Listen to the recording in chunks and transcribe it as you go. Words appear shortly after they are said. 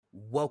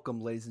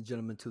Welcome, ladies and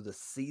gentlemen, to the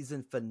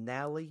season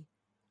finale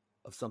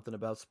of Something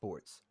About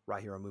Sports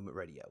right here on Movement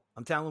Radio.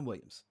 I'm Talon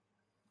Williams.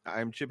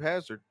 I'm Chip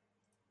Hazard.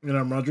 And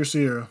I'm Roger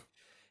Sierra.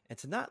 And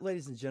tonight,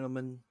 ladies and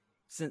gentlemen,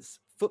 since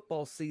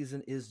football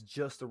season is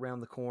just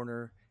around the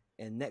corner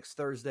and next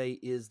Thursday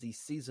is the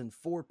season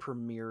 4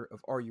 premiere of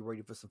Are You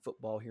Ready for Some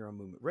Football here on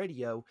Movement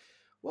Radio,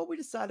 well, we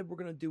decided we're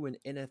going to do an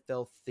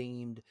NFL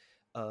themed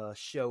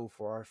show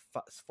for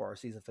our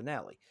season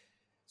finale.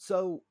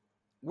 So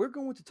we're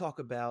going to talk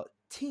about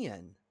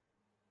 10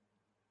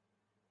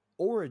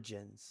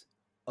 origins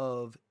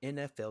of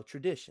NFL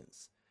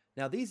traditions.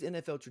 Now, these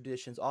NFL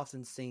traditions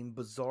often seem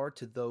bizarre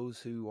to those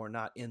who are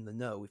not in the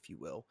know, if you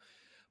will,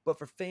 but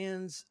for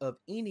fans of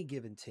any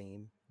given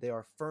team, they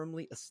are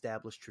firmly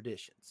established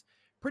traditions.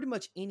 Pretty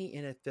much any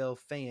NFL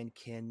fan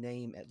can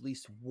name at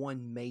least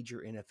one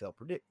major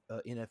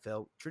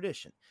NFL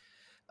tradition,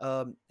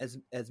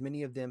 as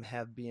many of them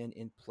have been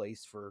in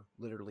place for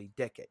literally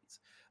decades.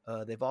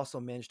 They've also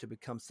managed to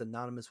become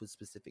synonymous with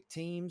specific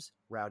teams,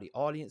 rowdy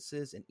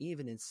audiences, and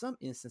even in some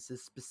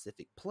instances,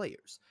 specific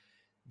players.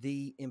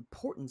 The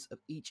importance of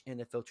each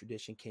NFL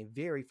tradition can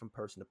vary from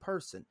person to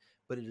person,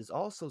 but it has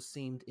also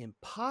seemed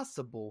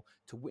impossible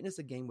to witness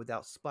a game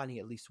without spotting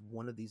at least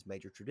one of these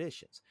major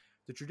traditions.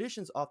 The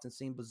traditions often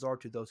seem bizarre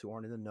to those who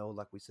aren't in the know,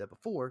 like we said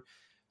before.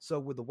 So,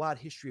 with a wide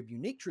history of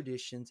unique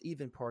traditions,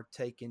 even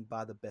partaken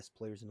by the best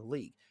players in the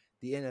league,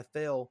 the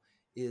NFL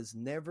is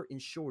never in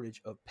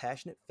shortage of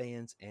passionate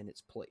fans and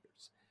its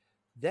players.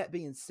 That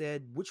being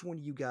said, which one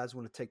of you guys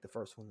want to take the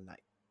first one tonight?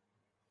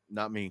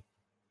 Not me.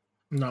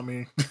 Not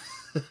me.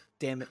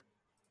 Damn it.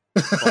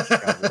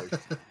 Cowboys.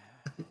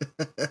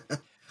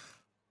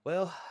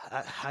 Well,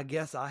 I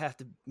guess I have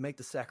to make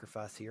the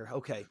sacrifice here.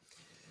 Okay.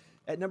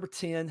 At number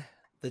 10,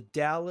 the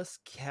Dallas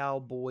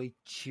Cowboy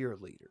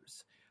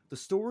Cheerleaders. The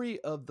story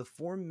of the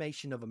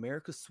formation of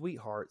America's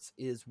Sweethearts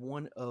is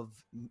one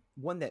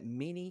that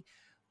many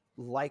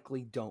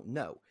likely don't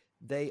know.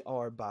 They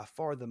are by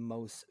far the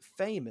most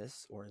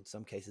famous, or in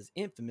some cases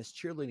infamous,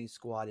 cheerleading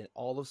squad in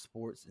all of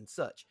sports and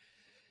such.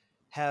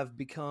 Have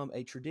become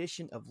a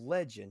tradition of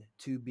legend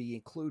to be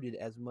included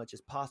as much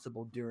as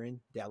possible during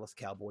Dallas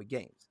Cowboy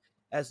games.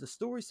 As the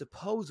story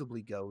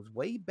supposedly goes,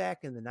 way back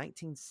in the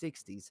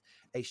 1960s,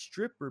 a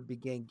stripper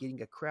began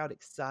getting a crowd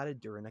excited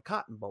during a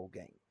Cotton Bowl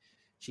game.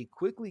 She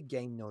quickly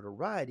gained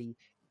notoriety,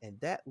 and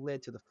that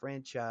led to the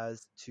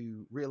franchise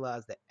to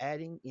realize that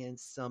adding in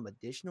some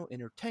additional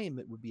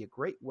entertainment would be a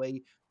great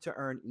way to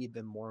earn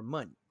even more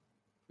money,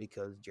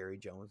 because Jerry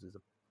Jones is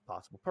a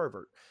possible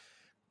pervert.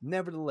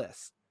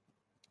 Nevertheless,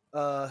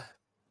 I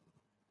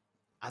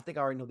think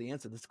I already know the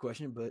answer to this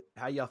question, but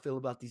how y'all feel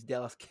about these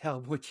Dallas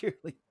Cowboy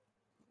cheerleaders?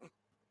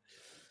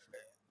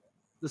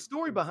 The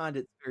story behind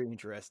it's very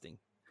interesting.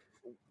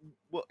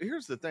 Well,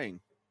 here's the thing.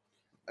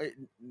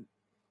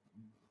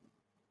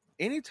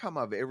 Anytime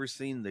I've ever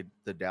seen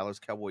the Dallas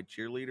Cowboy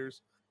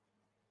cheerleaders,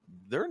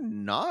 they're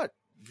not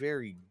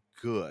very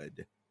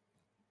good.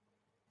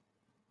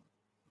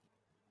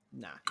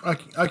 Nah.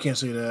 I can't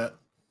say that.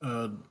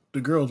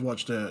 The girls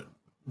watch that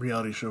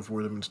reality show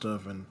for them and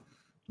stuff, and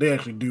they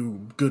actually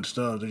do good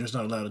stuff. They're just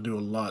not allowed to do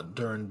a lot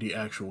during the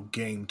actual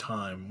game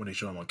time when they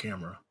show them on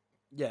camera.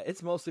 Yeah,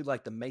 it's mostly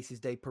like the Macy's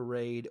Day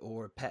Parade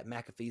or Pat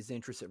McAfee's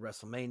entrance at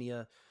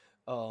WrestleMania.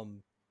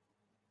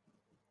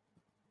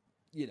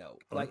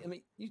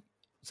 You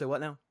say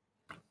what now?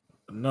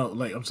 No,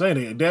 like I'm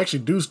saying, they actually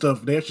do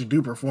stuff. They actually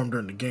do perform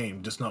during the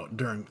game, just not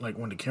during like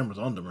when the camera's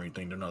on them or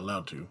anything. They're not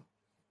allowed to.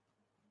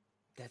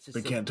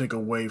 They can't take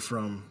away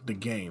from the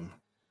game.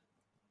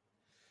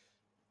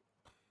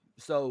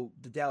 So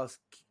the Dallas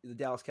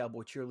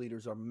Cowboy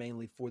cheerleaders are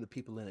mainly for the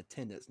people in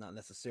attendance, not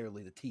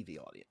necessarily the TV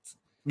audience.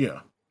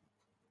 Yeah.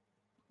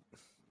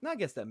 I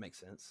guess that makes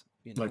sense.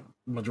 Like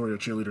majority of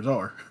cheerleaders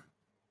are.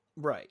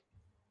 Right.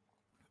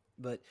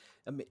 But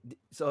I mean,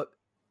 so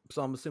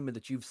I'm assuming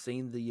that you've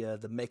seen the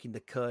Making the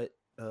Cut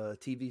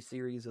TV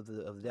series of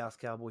the Dallas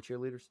Cowboy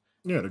cheerleaders.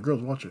 Yeah, the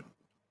girls watch it.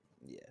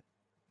 Yeah,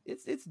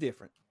 it's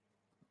different.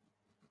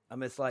 I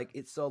mean,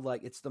 it's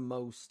the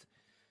most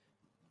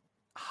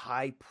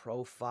high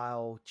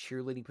profile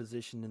cheerleading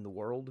position in the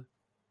world,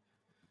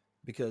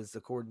 because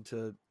according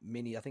to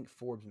many, I think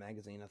Forbes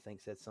magazine,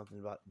 said something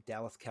about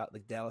the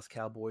Dallas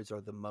Cowboys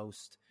are the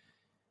most.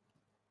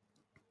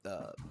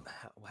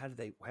 How do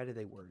they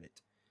word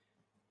it?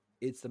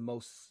 It's the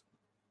most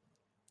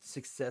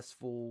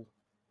successful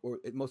or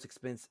most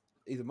expensive,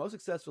 either most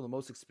successful or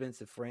most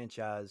expensive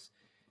franchise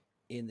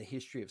in the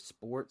history of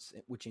sports,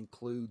 which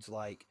includes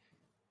like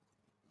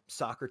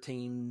soccer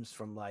teams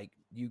from like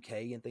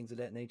UK and things of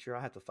that nature.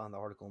 I have to find the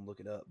article and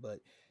look it up, but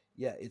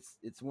yeah,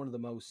 it's one of the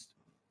most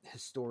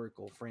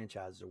historical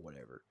franchises or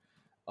whatever.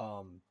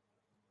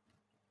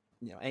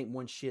 Ain't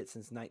won shit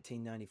since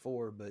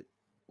 1994,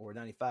 or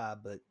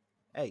 95, but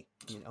hey,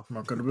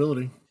 more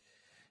credibility.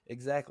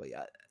 Exactly.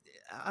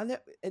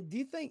 Do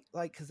you think,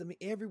 like, because I mean,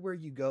 everywhere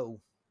you go,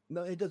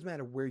 no, it doesn't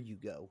matter where you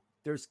go,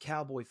 there's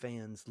Cowboy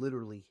fans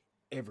literally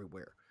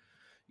everywhere.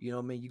 You know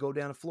what I mean? You go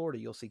down to Florida,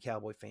 you'll see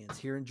Cowboy fans.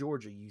 Here in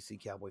Georgia, you see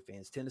Cowboy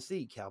fans.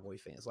 Tennessee, Cowboy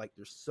fans. Like,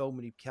 there's so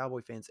many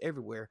Cowboy fans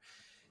everywhere.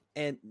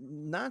 And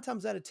 9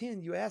 times out of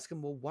 10, you ask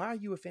them, well, why are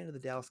you a fan of the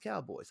Dallas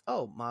Cowboys?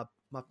 Oh, my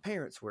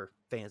parents were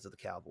fans of the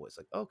Cowboys.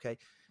 Like, okay,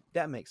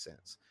 that makes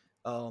sense.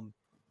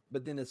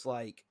 But then it's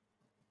like,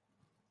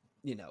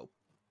 you know,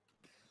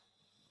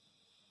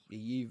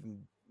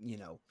 even, you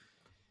know,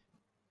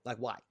 like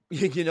why?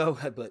 You know,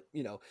 but,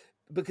 you know,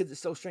 because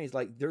it's so strange.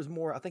 Like, there's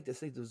more, I think they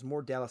say there's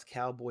more Dallas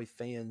Cowboy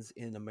fans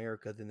in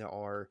America than there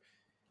are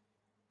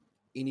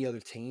any other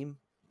team.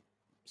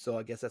 So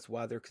I guess that's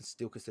why they're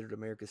still considered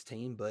America's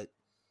team. But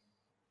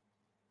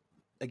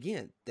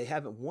again, they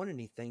haven't won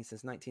anything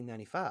since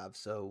 1995.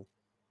 So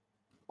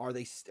are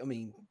they, I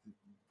mean,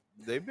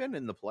 they've been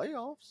in the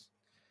playoffs.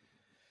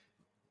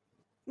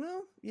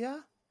 No, yeah.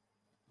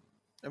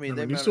 I mean,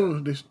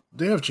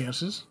 they have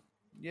chances.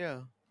 Yeah.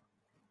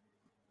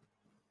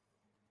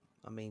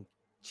 I mean,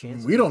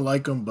 chances. We don't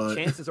like them, but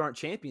chances aren't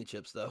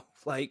championships, though.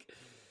 Like,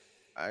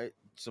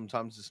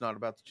 sometimes it's not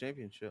about the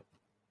championship.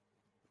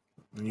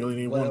 You only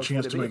need one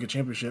chance to make a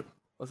championship.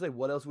 Let's say,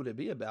 what else would it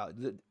be about?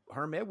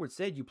 Herm Edwards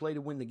said you play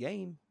to win the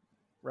game,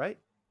 right?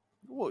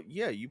 Well,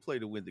 yeah, you play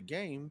to win the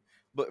game,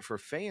 but for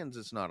fans,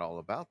 it's not all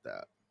about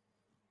that.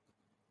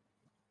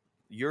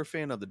 You're a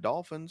fan of the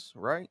Dolphins,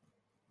 right?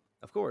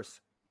 Of course.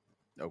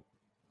 No.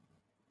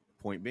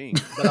 Point being,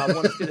 but I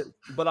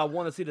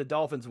want to see the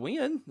Dolphins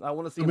win. I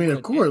want to see. I mean,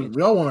 of course,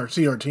 we all want to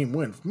see our team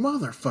win.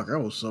 Motherfucker, I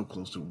was so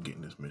close to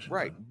getting this mission.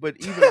 Right, done. but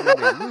even when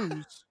they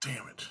lose,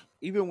 damn it.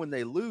 Even when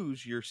they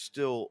lose, you're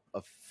still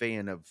a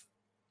fan of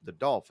the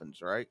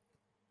Dolphins, right?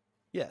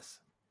 Yes.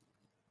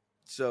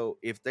 So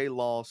if they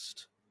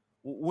lost,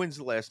 when's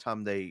the last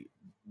time they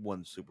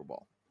won the Super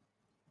Bowl?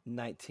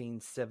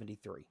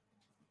 1973.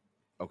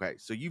 Okay,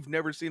 so you've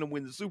never seen them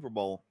win the Super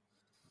Bowl.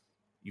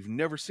 You've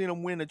never seen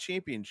them win a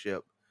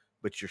championship,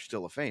 but you're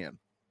still a fan.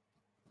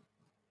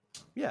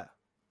 Yeah.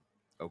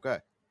 Okay.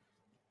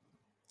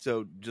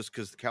 So just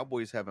because the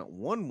Cowboys haven't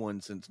won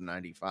one since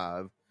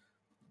 95,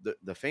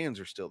 the fans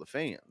are still the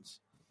fans.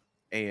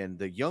 And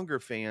the younger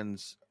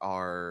fans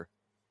are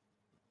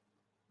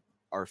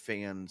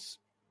fans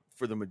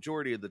for the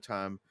majority of the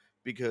time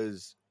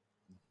because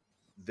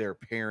their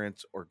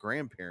parents or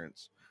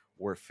grandparents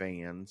were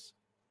fans.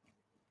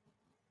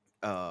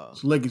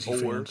 It's legacy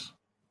fans.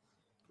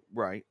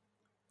 Right.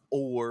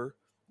 Or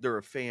they're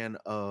a fan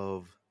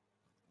of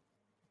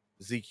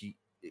Zeke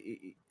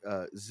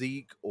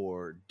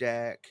or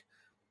Dak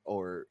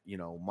or,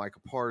 Micah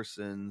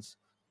Parsons.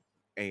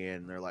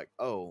 And they're like,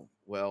 oh,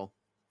 well,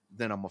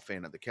 then I'm a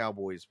fan of the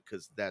Cowboys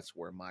because that's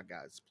where my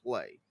guys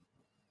play.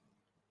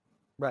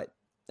 Right.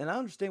 And I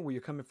understand where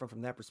you're coming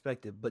from that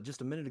perspective. But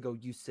just a minute ago,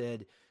 you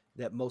said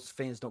that most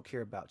fans don't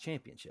care about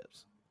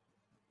championships.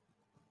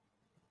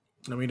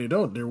 I mean, they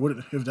don't.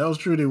 If that was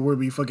true, they would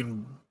be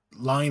fucking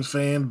Lions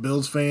fans,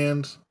 Bills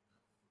fans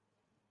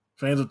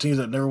of teams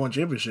that never won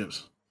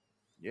championships.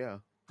 Yeah.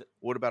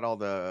 What about all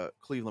the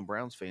Cleveland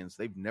Browns fans?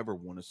 They've never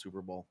won a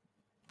Super Bowl.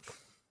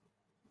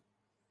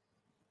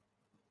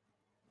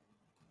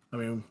 I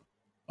mean,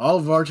 all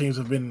of our teams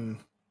have been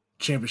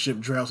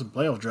championship droughts and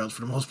playoff droughts for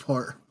the most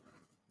part.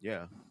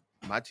 Yeah.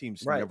 My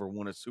team's never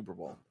won a Super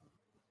Bowl.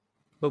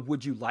 But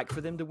would you like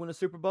for them to win a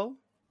Super Bowl?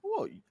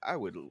 Well, I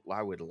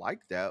would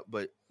like that,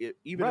 but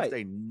even if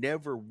they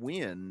never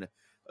win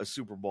a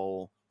Super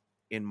Bowl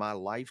in my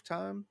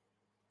lifetime,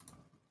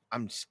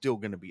 I'm still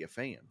going to be a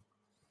fan.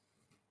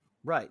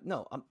 Right.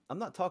 No, I'm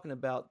not talking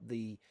about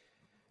the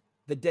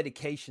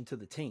dedication to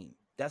the team.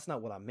 That's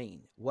not what I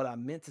mean. What I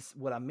mean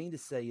to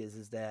say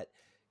is that,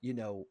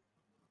 to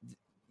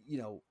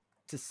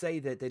say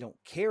that they don't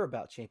care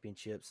about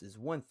championships is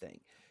one thing.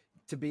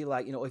 To be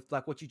like, if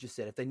like what you just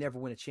said, if they never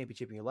win a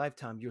championship in your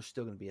lifetime, you're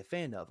still going to be a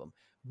fan of them.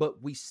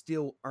 But we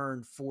still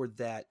earn for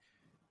that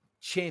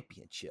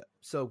championship.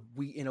 So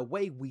in a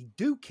way, we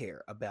do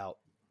care about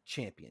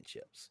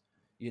championships.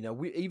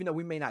 Even though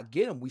we may not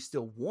get them, we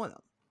still want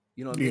them.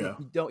 You know what I mean?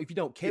 If you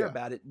don't care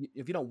about it,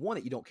 if you don't want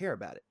it, you don't care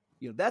about it.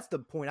 That's the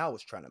point I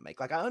was trying to make.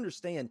 Like, I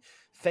understand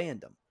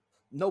fandom.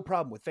 No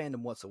problem with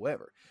fandom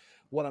whatsoever.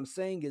 What I'm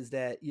saying is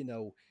that,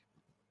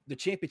 the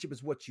championship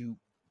is what you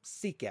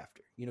seek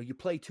after. You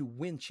play to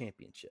win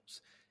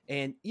championships.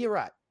 And you're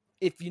right.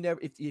 If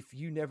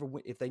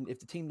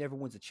the team never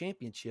wins a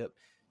championship,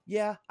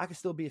 yeah, I can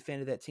still be a fan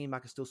of that team. I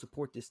can still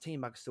support this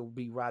team. I can still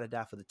be ride or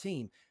die for the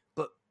team.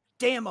 But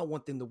damn, I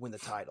want them to win the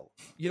title.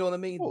 You know what I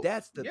mean? Well,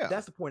 that's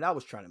the point I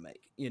was trying to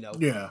make.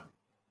 Yeah.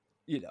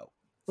 So,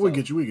 we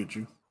get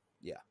you.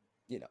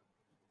 Yeah.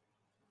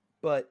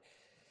 But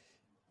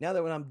now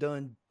that when I'm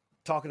done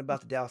talking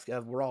about the Dallas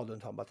Cowboys, we're all done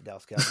talking about the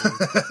Dallas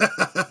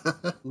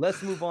Cowboys.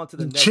 Let's move on to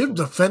the next Chip one.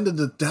 Defended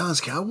the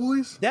Dallas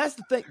Cowboys? That's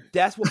the thing.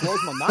 That's what blows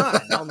my mind.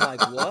 I'm like,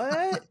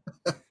 what?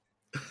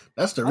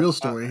 That's the real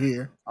story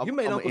here. You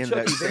made Uncle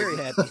Chucky very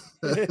happy.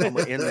 I'm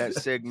going to end that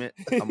segment.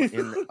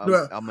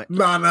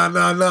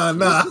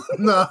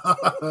 Nah.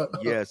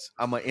 Yes,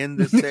 I'm going to end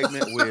this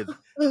segment with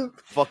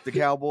fuck the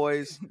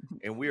Cowboys,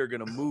 and we are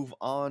going to move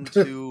on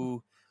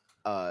to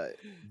the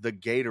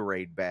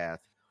Gatorade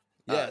bath.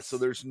 Yes. So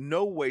there's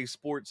no way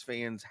sports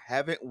fans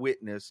haven't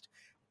witnessed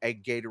a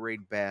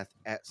Gatorade bath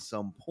at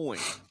some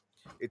point.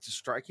 It's a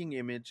striking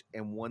image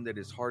and one that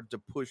is hard to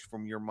push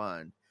from your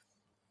mind.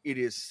 It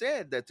is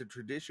said that the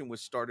tradition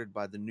was started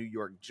by the New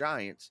York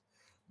Giants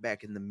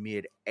back in the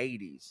mid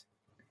 80s.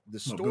 The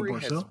story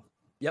has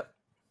Yep.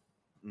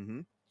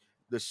 Mm-hmm.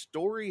 The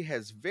story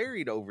has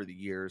varied over the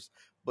years,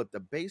 but the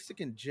basic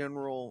and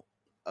general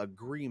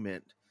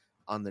agreement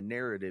on the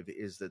narrative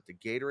is that the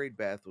Gatorade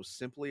bath was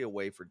simply a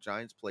way for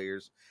Giants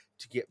players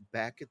to get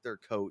back at their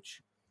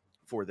coach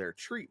for their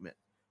treatment.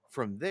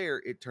 From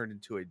there, it turned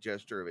into a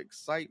gesture of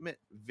excitement,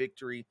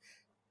 victory,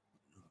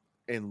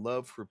 and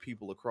love for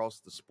people across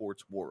the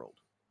sports world.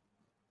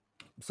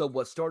 So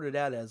what started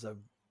out as a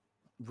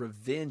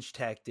revenge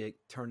tactic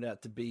turned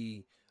out to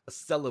be a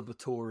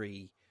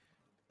celebratory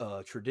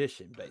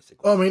tradition,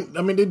 basically. Well,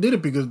 I mean, they did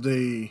it because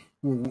they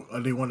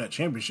won that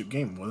championship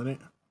game, wasn't it?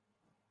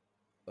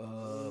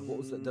 What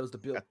was that? That was the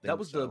Bill.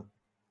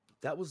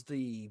 That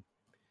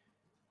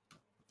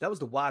was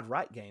the wide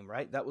right game,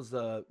 right? That was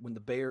when the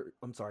Bear.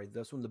 I'm sorry.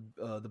 That's when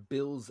the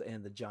Bills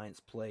and the Giants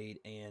played,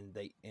 and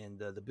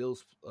the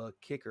Bills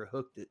kicker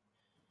hooked it.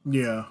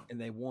 Yeah,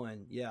 and they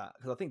won. Yeah,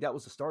 because I think that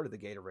was the start of the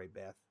Gatorade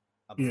bath.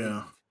 I believe.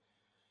 Yeah.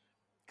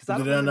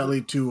 Did that not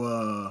lead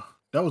to?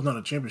 That was not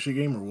a championship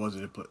game, or was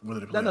it?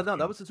 No.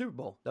 That was the Super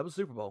Bowl. That was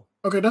Super Bowl.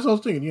 Okay, that's what I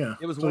was thinking. Yeah,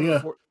 it was one. Of the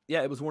four,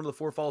 it was one of the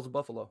four falls of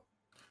Buffalo.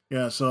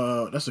 Yeah,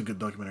 so that's a good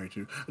documentary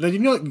too. Did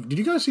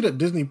you guys see that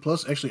Disney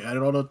Plus actually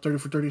added all the 30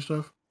 for 30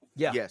 stuff?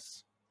 Yeah.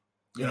 Yes.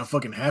 And I'm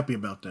fucking happy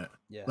about that.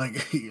 Yeah.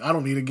 Like, I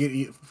don't need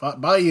to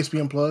buy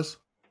ESPN Plus.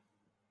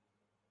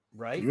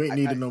 Right. You ain't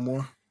needed no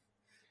more.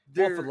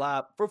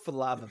 Well, for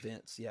live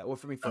events, yeah. Or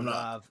for me for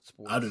live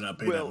sports. I do not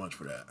pay that much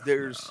for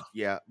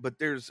that. But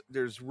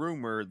there's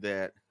rumor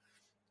that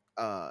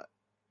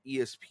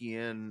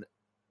ESPN,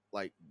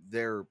 like,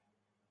 their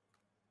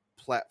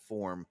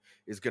platform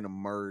is going to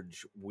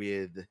merge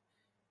with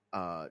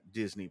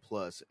Disney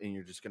Plus, and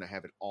you're just going to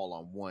have it all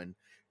on one,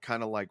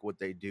 kind of like what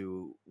they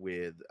do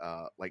with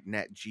like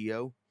Nat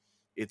Geo.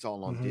 It's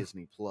all on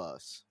Disney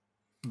Plus.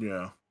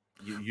 Yeah,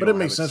 but it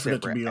makes sense for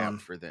that to be on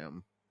for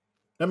them.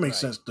 That makes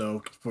sense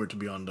though, for it to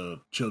be on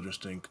the children's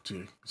thing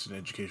too. It's an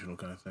educational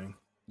kind of thing.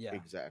 Yeah,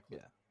 exactly.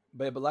 Yeah,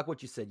 but like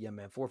what you said, yeah,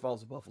 man. Four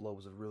Falls of Buffalo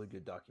was a really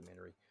good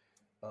documentary.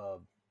 I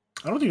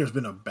don't think there's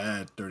been a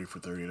bad 30 for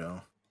 30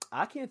 though.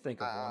 I can't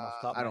think of one off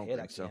the top of my head.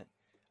 I can't. So.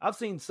 I've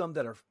seen some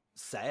that are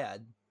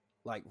sad,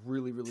 like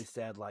really, really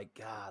sad. Like,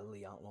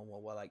 golly, I don't know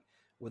what. Like,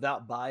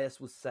 Without Bias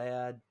was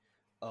sad.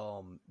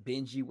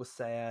 Benji was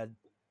sad.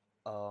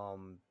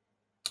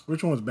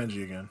 Which one was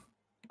Benji again?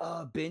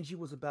 Benji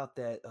was about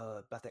that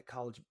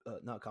college,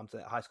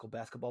 that high school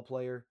basketball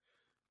player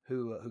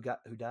who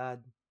died.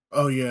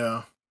 Oh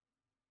yeah,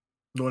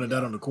 the one that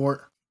died on the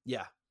court.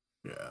 Yeah,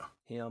 yeah,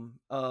 him.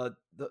 I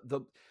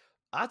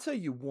tell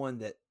you one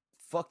that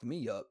fucked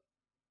me up.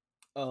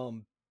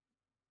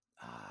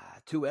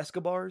 2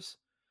 Escobars.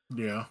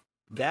 Yeah,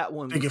 that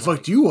one. Think it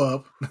fucked you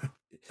up.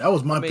 That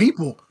was my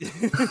people.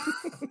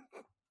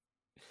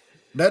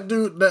 That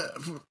dude.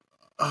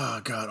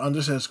 Oh God,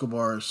 Andres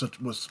Escobar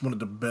was one of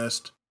the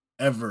best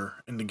ever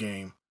in the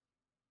game.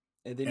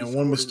 And then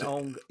one mistake.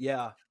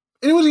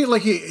 It wasn't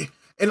like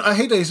and I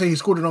hate that he say he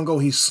scored an own goal.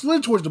 He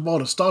slid towards the ball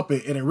to stop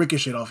it, and then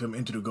ricocheted off him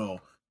into the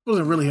goal. It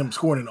wasn't really him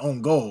scoring an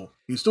own goal.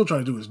 He's still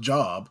trying to do his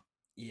job.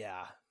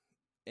 Yeah.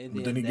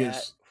 And then he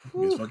gets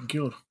fucking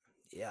killed.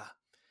 Yeah.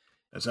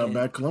 That's how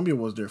bad Colombia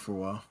was there for a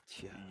while.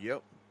 Yeah.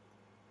 Yep.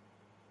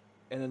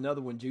 And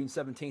another one, June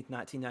 17th,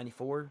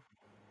 1994.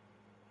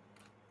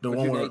 June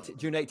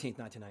 18th,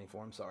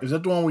 1994. I'm sorry. Is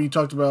that the one where you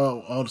talked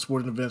about all the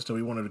sporting events that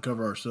we wanted to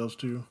cover ourselves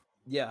too?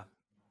 Yeah.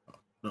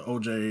 The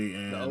OJ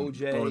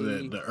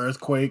and the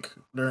earthquake.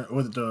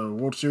 Was it the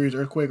World Series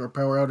earthquake or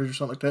power outage or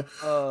something like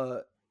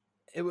that?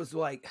 It was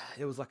like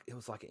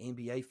an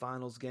NBA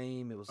Finals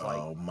game. It was like,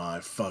 oh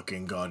my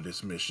fucking God,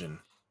 this mission.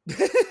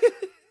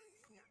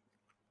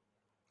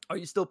 Are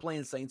you still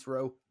playing Saints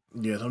Row?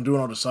 Yes, I'm doing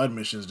all the side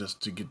missions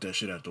just to get that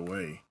shit out the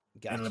way.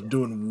 Gotcha. And I'm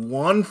doing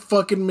one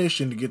fucking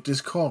mission to get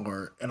this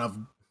car, and I've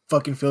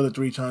fucking failed it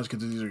 3 times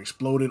because it's either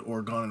exploded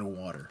or gone in the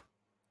water.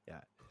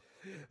 Yeah.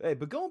 Hey,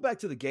 but going back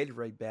to the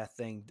Gatorade bath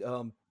thing,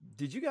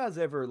 did you guys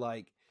ever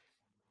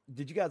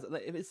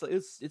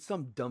it's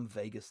some dumb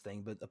Vegas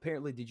thing, but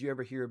apparently did you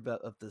ever hear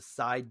of the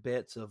side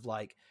bets of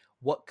like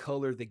what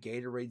color the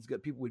Gatorade's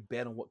got? People would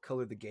bet on what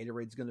color the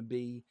Gatorade's going to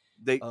be.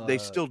 They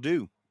still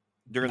do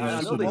during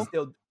the Super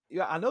Bowl.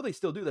 I know they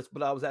still do this,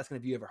 but I was asking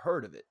if you ever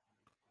heard of it.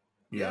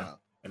 Yeah.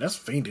 And that's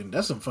fiending.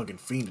 That's some fucking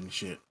fiending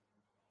shit.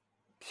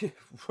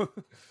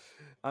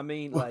 I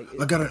mean, I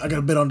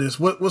gotta bet on this.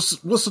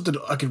 What's something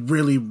I could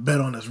really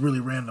bet on that's really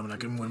random and I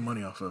can win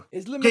money off of?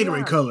 It's lemon Gatorade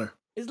lime. color.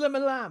 It's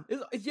lemon lime.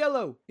 It's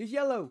yellow. It's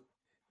yellow.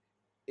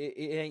 It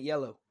ain't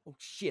yellow. Oh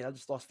shit! I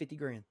just lost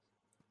 $50,000.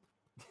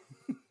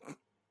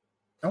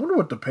 I wonder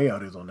what the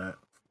payout is on that.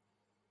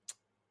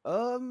 I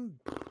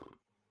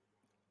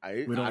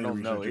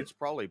don't know. It's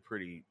probably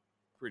pretty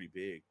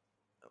big.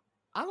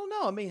 I don't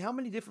know. I mean, how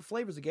many different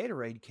flavors of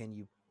Gatorade can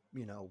you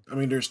know? I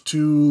mean, there's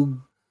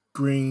 2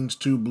 greens,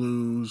 2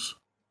 blues,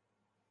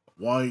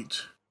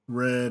 white,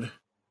 red,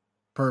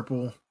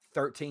 purple.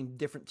 13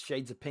 different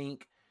shades of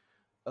pink,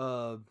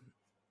 an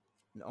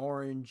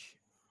orange,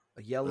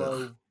 a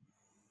yellow. Ugh.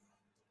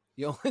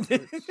 Let's see.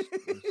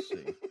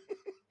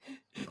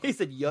 He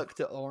said yuck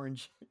to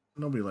orange.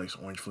 Nobody likes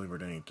orange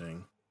flavored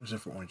anything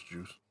except for orange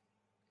juice.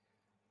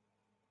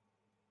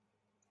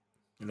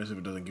 Unless if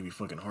it doesn't give you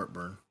fucking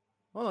heartburn.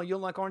 Oh, no, you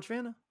don't like orange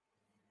Fanta?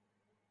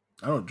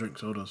 I don't drink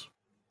sodas.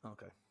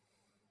 Okay.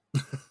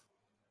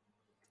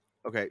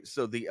 Okay,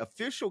 so the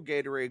official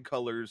Gatorade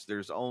colors,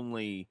 there's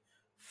only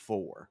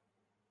 4.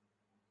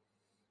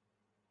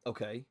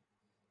 Okay.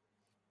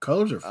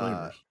 Colors or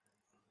flavors?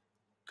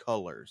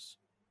 Colors.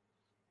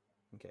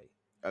 Okay.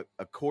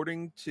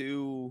 According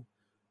to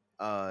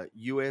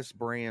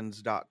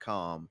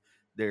usbrands.com,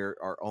 there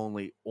are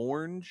only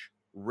orange,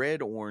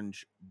 red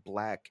orange,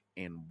 black,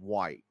 and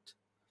white.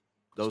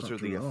 Those are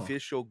the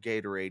official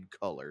Gatorade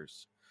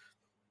colors.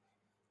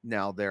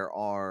 Now, there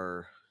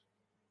are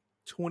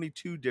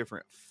 22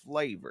 different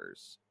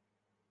flavors.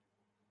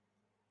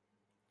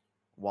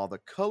 While the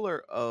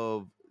color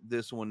of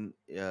this one,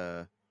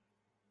 let's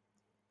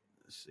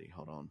see,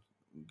 hold on.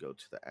 Go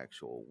to the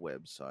actual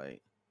website.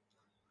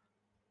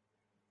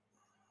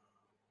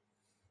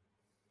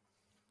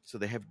 So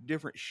they have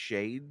different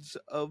shades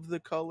of the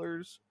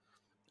colors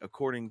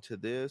according to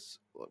this.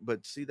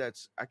 But see,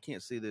 I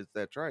can't see that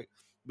that's right,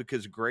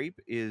 because grape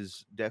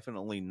is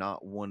definitely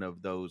not one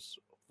of those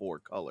 4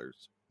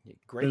 colors. Yeah,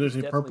 grape is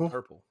definitely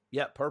purple?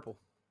 Yeah, purple.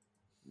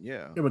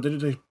 Yeah. Yeah, but did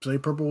they say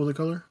purple was the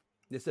color?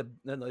 They said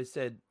no. They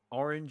said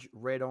orange,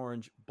 red,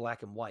 orange,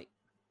 black, and white.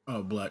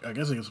 Oh, black. I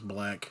guess it's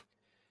black.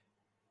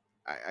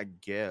 I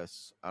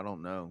guess. I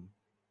don't know.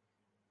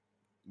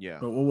 Yeah.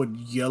 But what would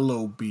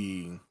yellow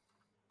be?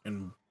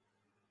 And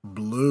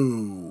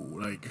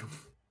blue, like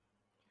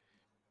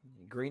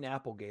green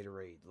apple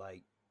Gatorade,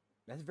 like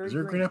that's very. Is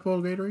there green apple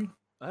Gatorade?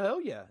 Oh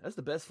yeah, that's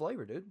the best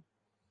flavor, dude.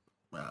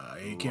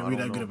 It can't be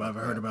that good if I've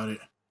ever heard about it,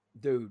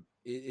 dude.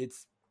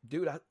 It's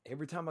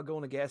every time I go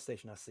in a gas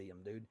station, I see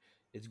them, dude.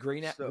 It's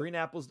green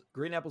apples.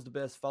 Green apple's the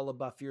best, followed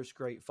by Fierce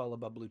Grape, followed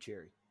by Blue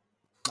Cherry.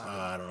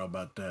 I don't know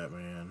about that,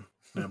 man.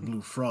 That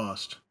Blue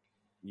Frost.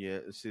 Yeah,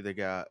 see, they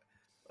got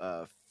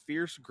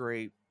Fierce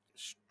Grape,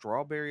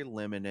 Strawberry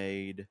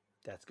Lemonade.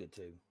 That's good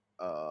too.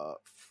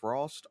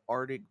 Frost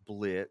Arctic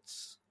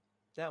Blitz.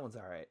 That one's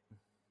all right.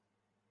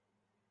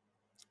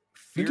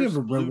 Did you have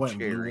a red, white, and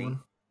blue one?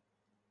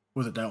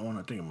 Was it that one?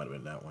 I think it might have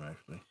been that one,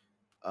 actually.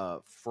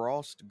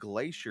 Frost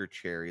Glacier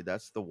Cherry.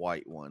 That's the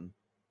white one.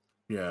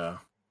 Yeah.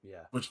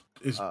 Yeah. Which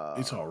is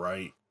it's all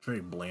right.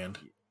 Very bland.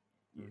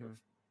 Mm-hmm.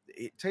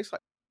 It tastes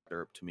like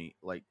syrup to me.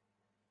 Like,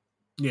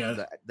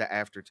 yeah, the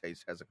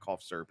aftertaste has a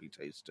cough syrupy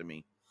taste to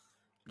me.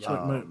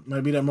 So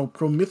might be that more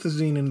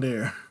promethazine in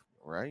there,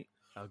 right?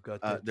 I've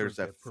got there's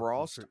a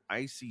Frost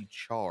Icy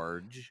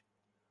Charge.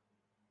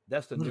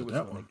 That's the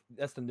newest one.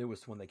 That's the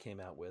newest one they came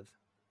out with.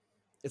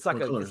 It's like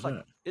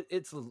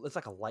it's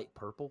like a light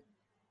purple.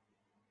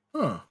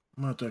 Huh. I'm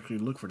gonna have to actually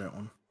look for that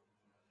one.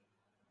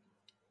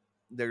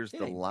 There's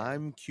the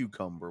lime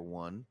cucumber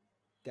one.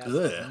 That's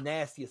the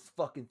nastiest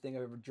fucking thing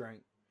I've ever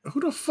drank. Who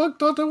the fuck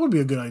thought that would be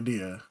a good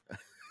idea?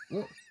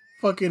 What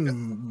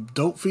fucking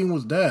dope fiend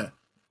was that?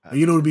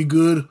 You know, it'd be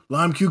good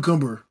lime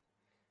cucumber.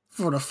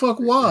 For the fuck,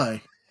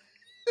 why?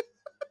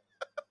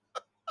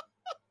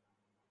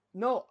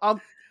 No,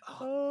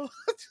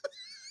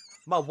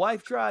 my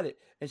wife tried it,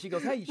 and she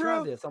goes, "Hey, you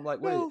tried this?" I'm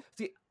like, "Wait,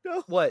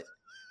 what?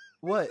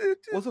 What?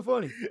 What's so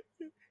funny?"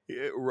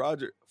 Yeah,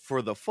 Roger,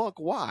 for the fuck,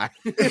 why?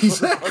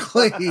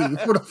 Exactly.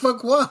 For the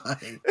fuck,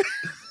 why?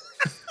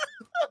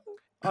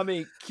 I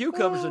mean,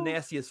 cucumbers are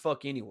nasty as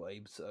fuck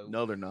anyway. So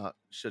no, they're not.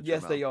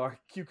 Yes, they are.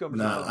 Cucumbers.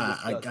 No,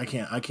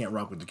 I can't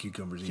rock with the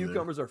cucumbers.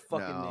 Cucumbers are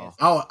fucking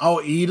nasty.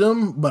 I'll eat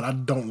them, but I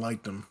don't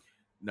like them.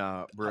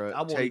 Nah, bro.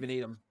 I won't even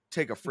eat them.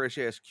 Take a fresh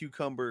ass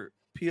cucumber,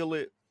 peel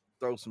it,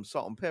 throw some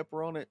salt and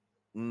pepper on it.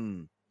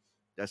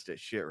 That's that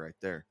shit right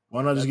there.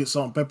 Why not just get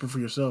salt and pepper for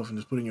yourself and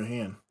just put it in your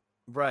hand?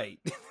 Right.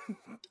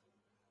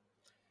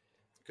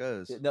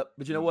 Because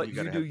but you know what?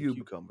 You do you.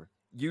 Cucumber.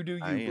 You do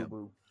you,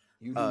 boo-boo.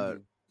 You do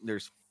you.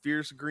 There's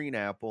Fierce Green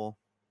Apple.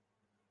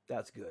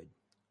 That's good.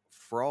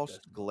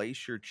 Frost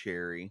Glacier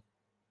Cherry.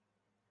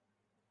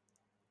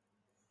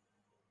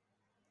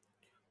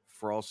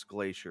 Frost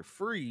Glacier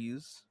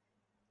Freeze.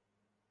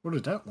 What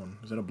is that one?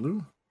 Is that a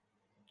blue?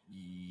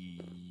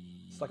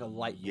 It's like a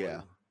light blue.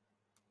 Yeah.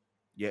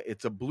 Yeah,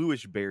 it's a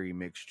bluish berry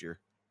mixture.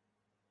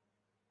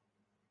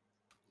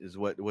 Is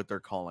what they're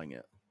calling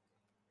it.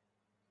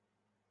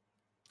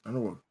 I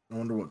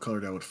wonder what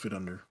color that would fit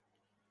under.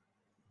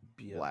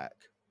 Yeah. Black.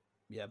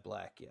 Yeah,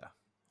 black, yeah.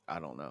 I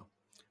don't know.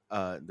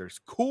 There's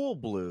Cool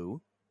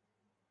Blue.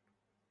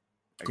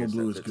 Cool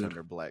Blue is good.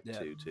 Under black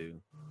too.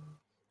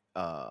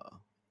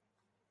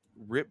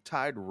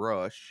 Riptide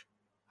Rush.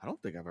 I don't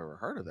think I've ever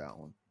heard of that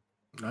one.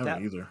 I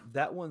haven't either.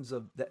 That one's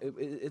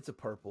it's a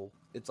purple.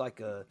 It's like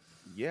a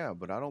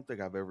but I don't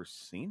think I've ever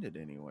seen it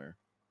anywhere.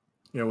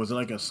 Yeah, was it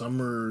like a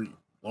summer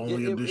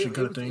only edition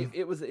kind of thing?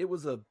 It was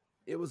a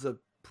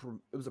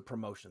it was a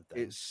promotion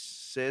thing. It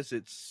says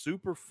it's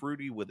super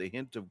fruity with a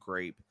hint of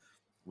grape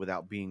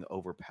without being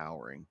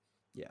overpowering.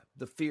 Yeah,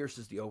 the fierce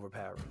is the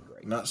overpowering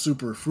grape. Not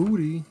super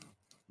fruity.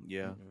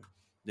 Yeah.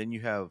 Then you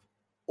have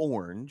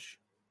orange.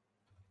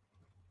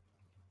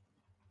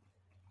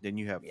 Then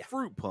you have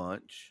fruit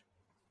punch.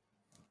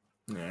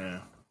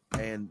 Yeah.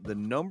 And the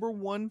number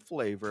one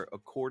flavor,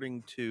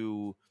 according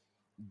to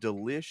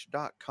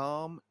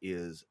delish.com,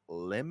 is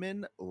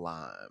lemon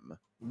lime.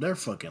 They're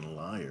fucking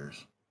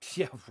liars.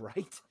 Yeah,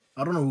 right?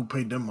 I don't know who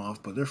paid them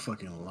off, but they're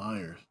fucking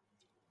liars.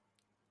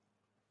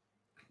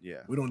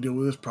 Yeah. We don't deal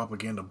with this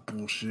propaganda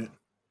bullshit.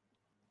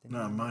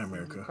 Not in my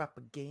America.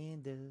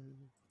 Propaganda.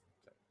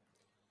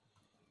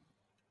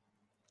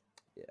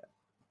 Yeah.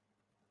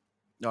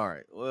 All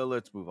right. Well,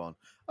 let's move on.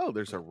 Oh,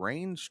 there's a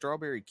rain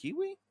strawberry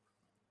kiwi?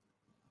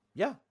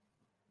 Yeah.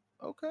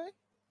 Okay.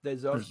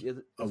 There's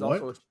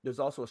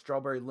also a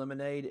strawberry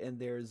lemonade, and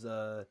there's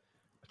a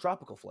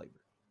tropical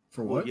flavor.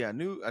 For what? Yeah, I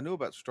knew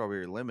about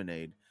strawberry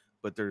lemonade,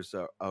 but there's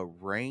a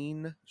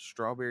rain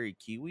strawberry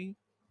kiwi.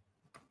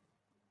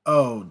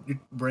 Oh,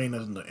 rain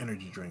isn't the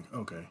energy drink.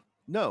 Okay.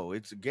 No,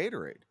 it's a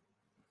Gatorade.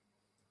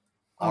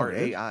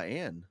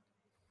 RAIN,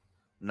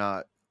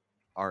 not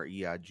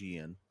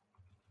REIGN.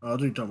 Oh, I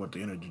think you're talking about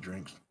the energy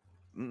drinks.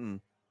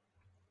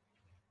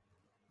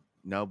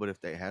 No, but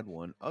if they had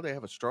one, they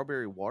have a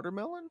strawberry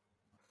watermelon.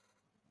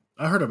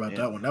 I heard about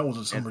that one. That was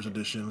a summer's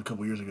edition a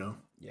couple years ago.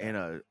 Yeah. And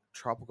a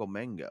tropical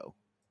mango.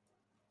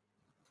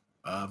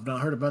 I've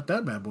not heard about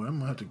that bad boy. I'm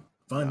gonna have to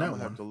find that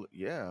one.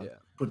 Yeah.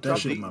 Put that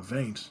shit in my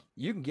veins.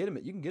 You can get them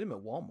at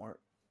Walmart.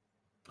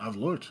 I've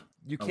looked.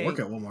 I work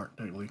at Walmart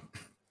technically.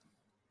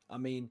 I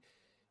mean,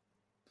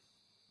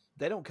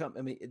 they don't come.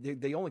 I mean,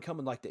 they only come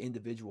in like the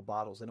individual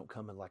bottles. They don't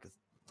come in like an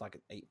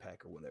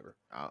 8-pack or whatever.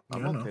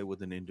 I'm okay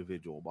with an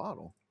individual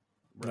bottle.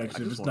 Right. Like,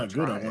 if it's not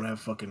good, I want to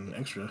have fucking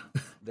extra.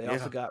 They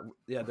also got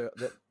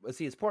let's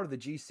see, it's part of the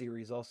G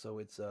series. Also,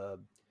 it's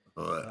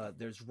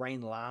there's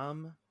Rain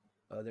Lime.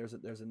 There's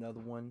another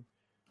one.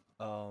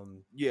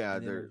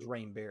 There's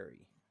Rain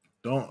Berry.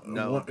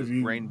 If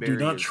you Rain do Berry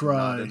not is try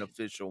not an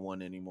official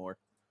one anymore.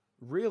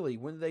 Really?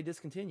 When did they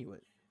discontinue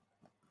it?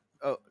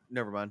 Oh,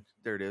 never mind.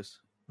 There it is.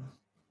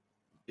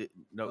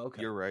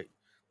 You're right.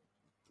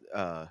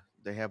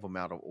 They have them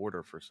out of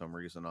order for some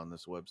reason on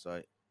this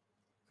website.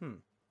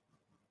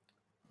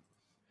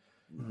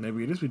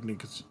 Maybe it is being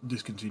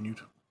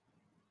discontinued.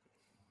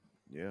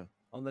 Yeah.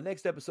 On the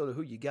next episode of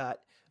Who You Got,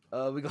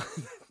 we go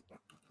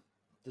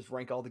just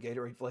rank all the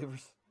Gatorade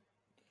flavors.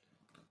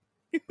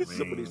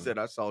 Somebody said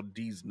I saw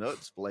D's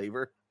nuts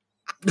flavor.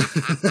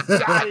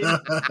 Got him.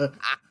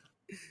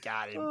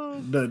 Got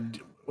him.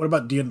 What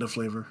about Dienda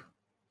flavor?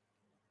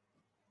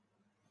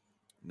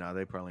 No,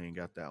 they probably ain't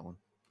got that one.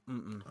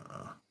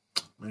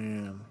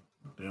 Man,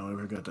 they only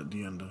ever got that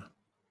Dienda.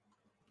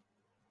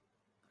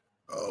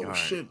 Oh, right.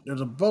 Shit, there's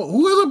a boat.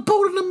 Who has a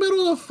boat in the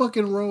middle of the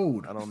fucking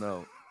road? I don't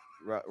know.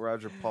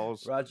 Roger,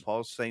 Paul's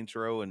Saints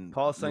Row and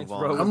Paul Saints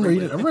Row. I'm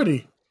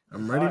ready.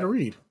 I'm ready to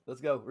read.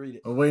 Let's go. Read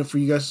it. I'm waiting for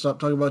you guys to stop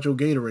talking about your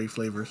Gatorade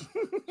flavors.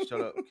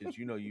 Shut up, because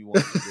you know you want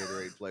some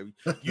Gatorade flavor.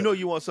 You know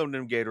you want some of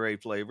them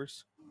Gatorade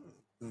flavors.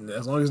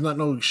 As long as it's not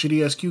no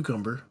shitty ass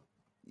cucumber.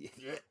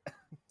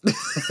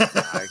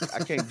 I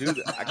can't do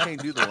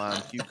the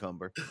lime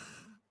cucumber.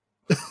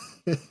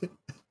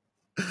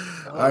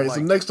 All right,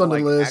 so next on the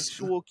list,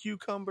 actual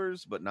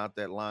cucumbers, but not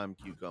that lime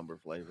cucumber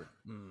flavor.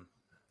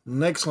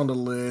 Next on the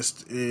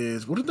list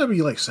is, wouldn't that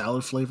be like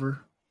salad flavor?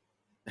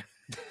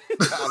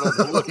 I don't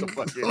know what the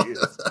fuck it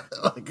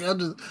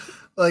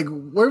is.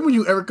 Where would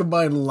you ever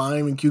combine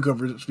lime and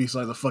cucumbers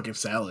besides a fucking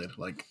salad?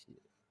 Like,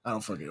 I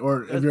don't fucking.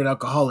 Or if you're an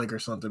alcoholic or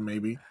something,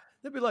 maybe.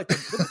 That'd be like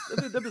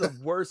that'd be the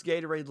worst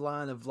Gatorade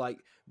line of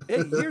like,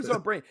 hey, here's our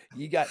brand.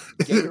 You got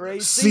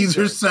Gatorade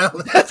Caesar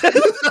salad.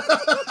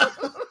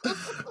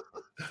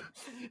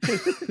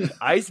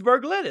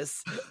 Iceberg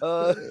lettuce.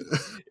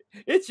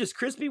 It's just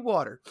crispy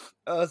water.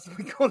 So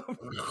we go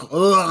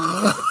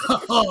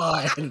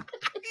He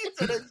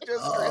said it's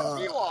just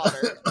crispy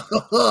water.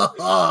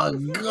 Oh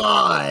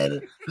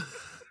God!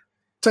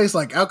 Tastes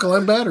like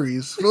alkaline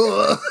batteries.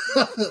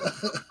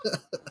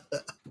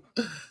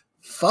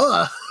 Fuck.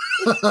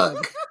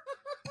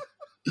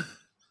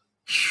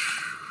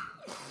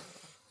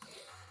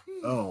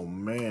 Oh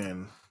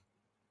man.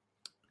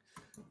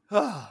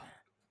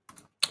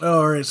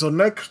 All right, so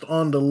next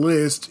on the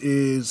list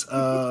is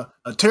a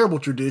terrible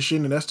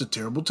tradition, and that's the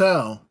terrible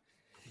towel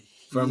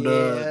from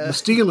the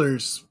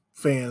Steelers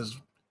fans.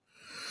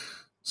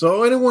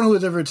 So anyone who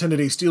has ever attended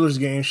a Steelers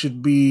game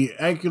should be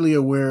acutely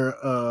aware,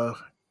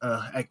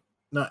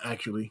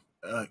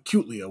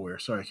 acutely aware.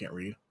 Sorry, I can't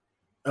read.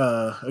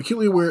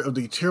 Acutely aware of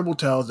the terrible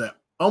towels that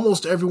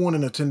almost everyone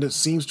in attendance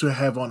seems to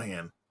have on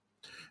hand.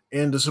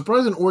 And the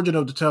surprising origin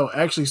of the towel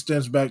actually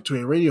stems back to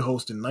a radio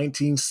host in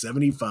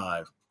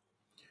 1975.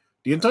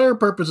 The entire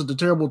purpose of the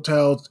terrible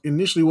towels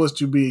initially was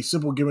to be a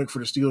simple gimmick for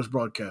the Steelers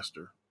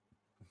broadcaster.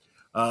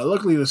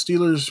 Luckily, the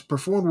Steelers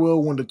performed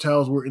well when the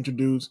towels were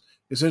introduced,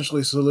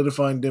 essentially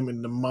solidifying them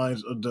in the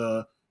minds of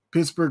the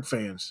Pittsburgh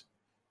fans.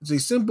 It's a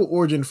simple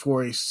origin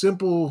for a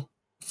simple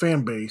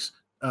fan base.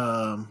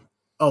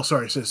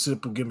 Sorry, it says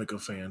simple gimmick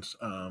of fans.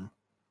 But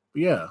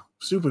yeah,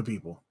 stupid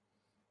people.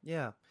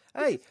 Yeah.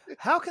 Hey,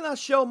 how can I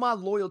show my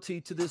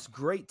loyalty to this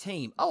great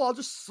team? Oh, I'll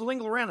just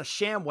sling around a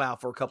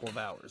ShamWow for a couple of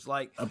hours.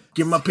 Like,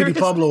 get my Pity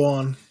Pablo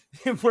on.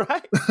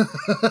 Right?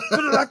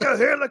 Like a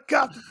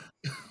helicopter.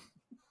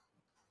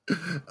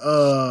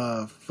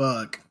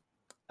 Fuck.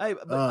 Hey,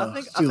 but I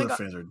think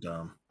fans are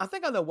dumb. I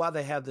think I know why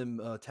they have them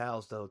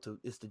towels though.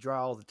 Is to dry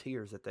all the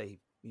tears that they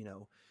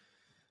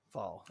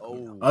fall.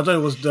 Oh, I thought it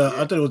was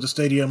the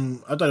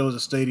stadium. I thought it was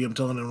the stadium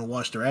telling them to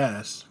wash their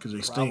ass because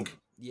they stink.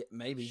 Yeah,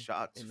 maybe.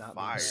 Shots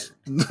fired.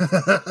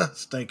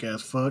 Stink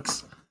ass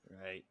fucks.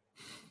 Right.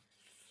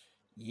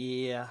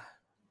 Yeah.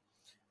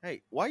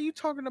 Hey, why are you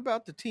talking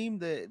about the team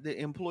that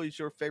employs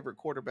your favorite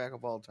quarterback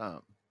of all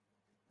time?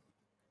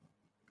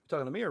 You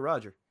talking to me or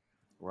Roger?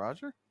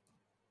 Roger?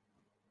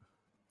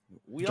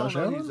 We Josh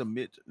all know Allen? he's a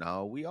Mitch.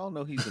 No, we all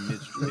know he's a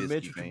Mitch Trubisky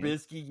Mitch fan.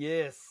 Trubisky,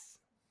 yes.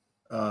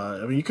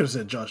 I mean, you could have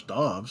said Josh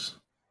Dobbs.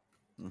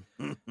 Wait,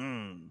 I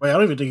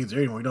don't even think he's there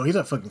anymore. No, he's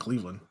at fucking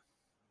Cleveland.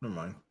 Never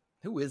mind.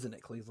 Who isn't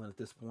at Cleveland at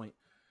this point?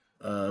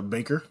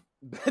 Baker.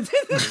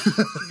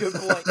 Good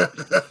point.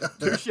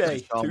 Touche.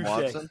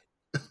 Watson.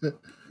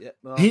 Yeah,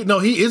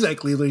 he is at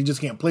Cleveland. He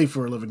just can't play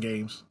for 11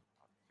 games.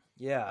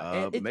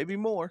 Yeah, maybe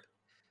more.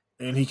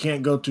 And he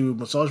can't go to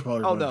massage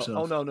parlors by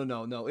himself.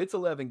 No. It's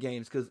 11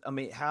 games because I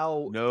mean,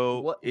 how?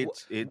 No,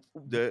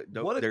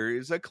 there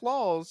is a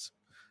clause.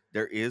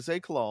 There is a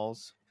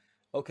clause.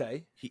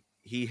 Okay.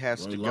 He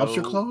has to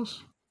lobster go.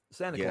 clause?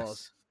 Santa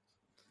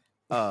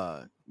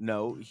Claus.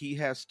 No, he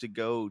has to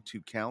go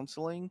to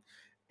counseling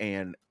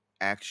and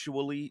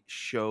actually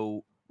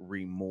show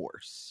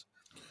remorse.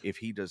 If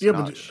he does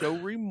not show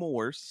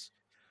remorse,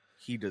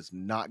 he does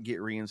not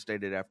get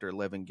reinstated after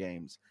 11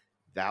 games.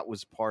 That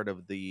was part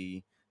of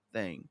the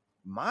thing.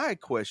 My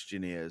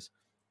question is,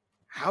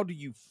 how do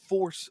you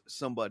force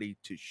somebody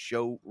to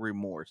show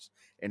remorse?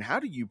 And how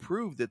do you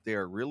prove that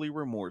they're really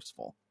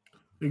remorseful?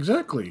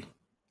 Exactly.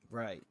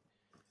 Right.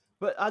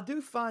 But I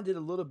do find it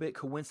a little bit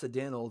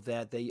coincidental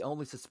that they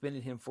only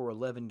suspended him for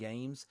 11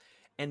 games,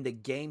 and the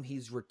game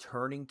he's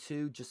returning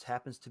to just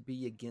happens to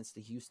be against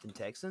the Houston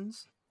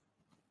Texans.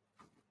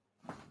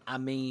 I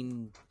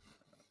mean...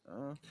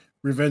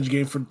 revenge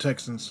game for the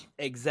Texans.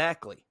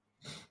 Exactly.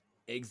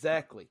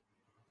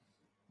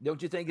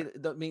 Don't you think?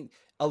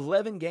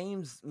 11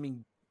 games, I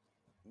mean,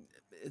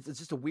 it's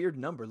just a weird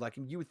number. Like,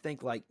 you would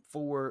think like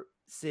 4,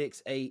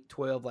 6, 8,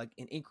 12, like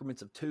in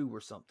increments of 2 or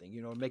something,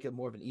 make it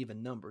more of an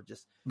even number.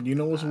 Just, you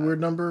know what's a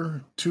weird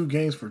number? 2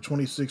 games for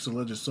 26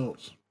 alleged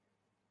assaults.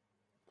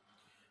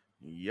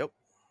 Yep.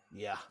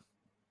 Yeah.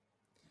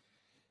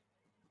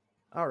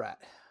 All right.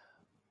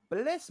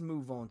 But let's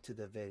move on to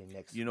the very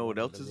next. You know what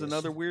else is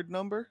another weird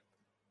number?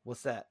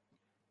 What's that?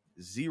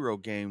 0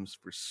 games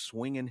for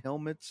swinging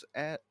helmets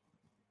at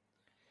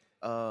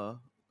former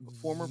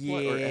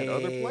or at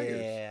other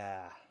players.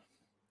 Yeah.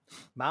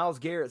 Myles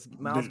Garrett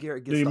gets.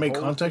 Did he make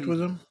contact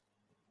with him?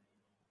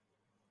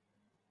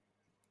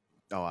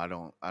 Oh, I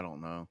don't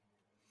know.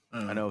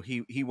 I know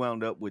he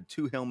wound up with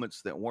 2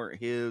 helmets that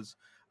weren't his.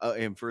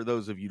 And for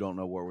those of you who don't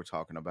know what we're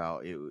talking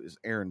about, it was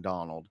Aaron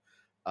Donald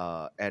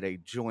at a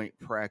joint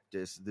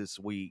practice this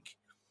week.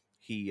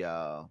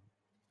 There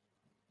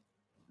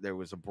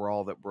was a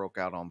brawl that broke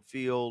out on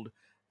field,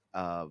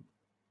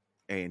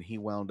 and he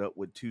wound up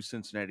with 2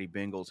 Cincinnati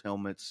Bengals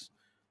helmets.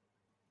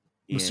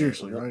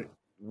 Seriously, right?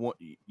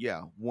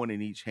 One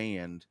in each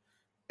hand,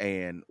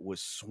 and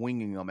was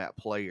swinging them at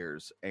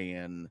players.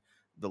 And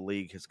the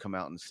league has come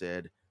out and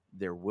said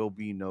there will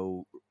be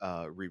no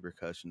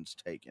repercussions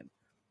taken.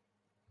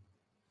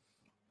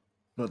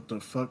 But the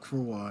fuck for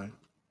why?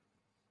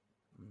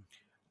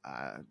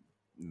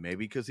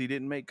 Maybe because he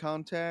didn't make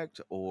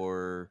contact,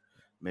 or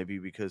maybe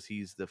because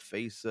he's the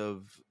face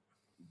of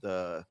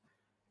the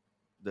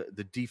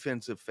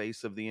defensive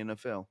face of the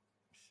NFL.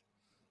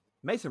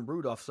 Mason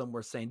Rudolph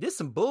somewhere saying this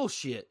some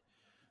bullshit.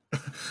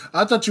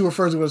 I thought you were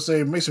first going to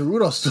say Mason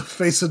Rudolph's the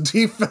face of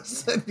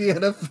defense in the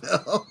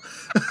NFL.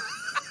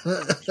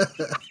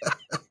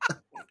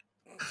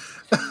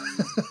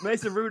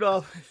 Mason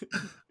Rudolph.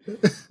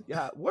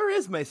 Yeah, where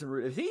is Mason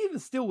Rudolph? Is he even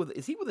still with?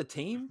 Is he with a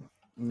team?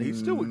 He's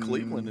still with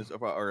Cleveland, with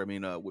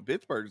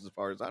Pittsburgh, as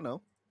far as I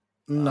know.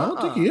 No, I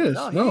don't think he is.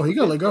 No, he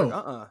got let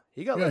go.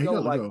 He got let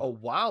go like a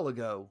while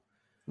ago.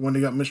 When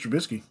they got Mr.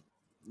 Trubisky.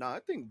 No,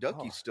 I think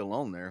Ducky's still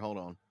on there. Hold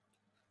on.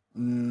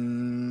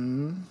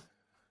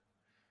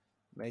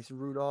 Mason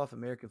Rudolph,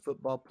 American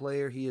football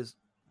player. He is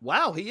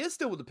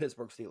still with the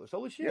Pittsburgh Steelers.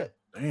 Holy shit. Yeah.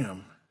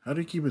 Damn. How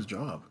did he keep his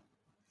job?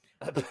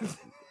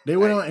 They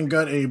went out and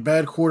got a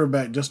bad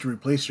quarterback just to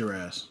replace your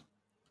ass.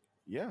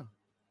 Yeah.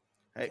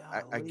 Hey,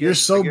 I guess, you're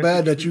so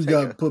bad that you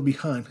got put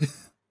behind.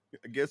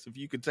 I guess if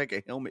you could take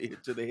a helmet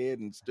hit to the head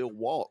and still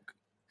walk,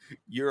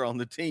 you're on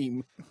the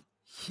team.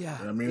 Yeah,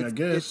 I mean, I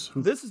guess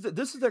this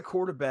is their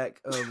quarterback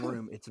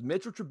room. It's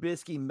Mitchell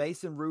Trubisky,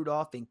 Mason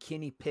Rudolph, and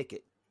Kenny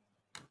Pickett.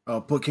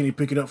 Put Kenny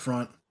Pickett up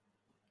front.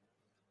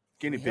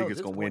 Kenny Pickett's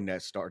gonna win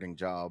that starting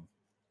job.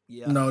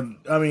 Yeah. No,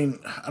 I mean,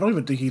 I don't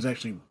even think he's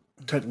actually.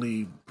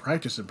 technically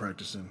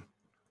practicing.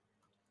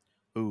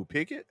 Who,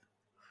 Pickett?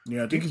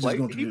 Yeah, I think he's just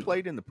going to. He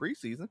played in the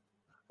preseason.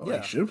 Oh,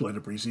 yeah, he should have played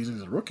the preseason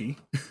as a rookie.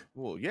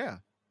 Well, yeah,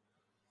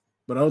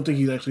 but I don't think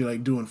he's actually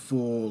like doing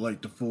full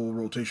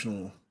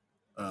rotational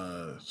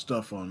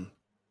stuff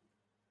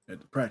at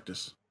the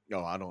practice.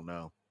 Oh, I don't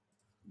know.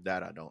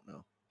 That I don't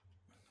know.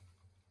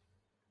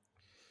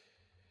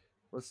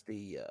 What's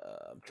the?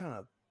 I'm trying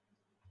to.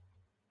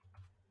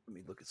 Let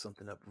me look at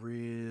something up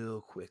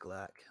real quick.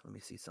 Let me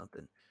see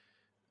something.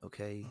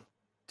 Okay,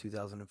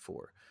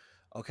 2004.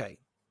 Okay,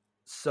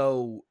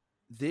 so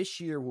this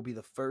year will be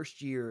the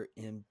first year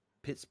in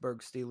Pittsburgh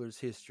Steelers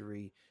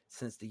history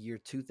since the year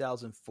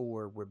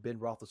 2004 where Ben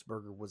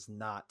Roethlisberger was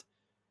not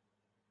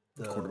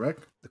the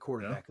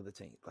quarterback of the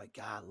team. Like,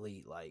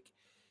 golly,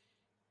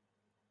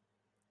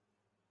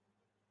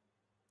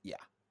 yeah.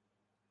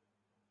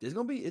 It's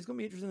gonna be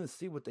interesting to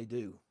see what they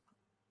do.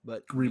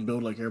 But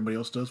rebuild like everybody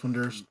else does when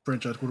their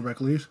franchise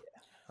quarterback leaves.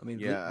 I mean,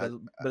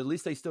 but at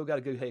least they still got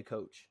a good head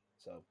coach.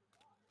 So,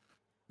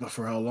 but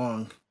for how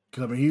long?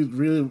 Because I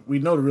mean, we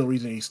know the real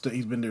reason he's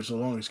been there so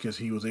long is because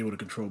he was able to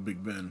control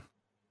Big Ben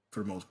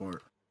for the most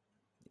part.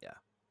 Yeah.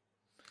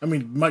 I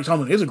mean, Mike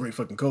Tomlin is a great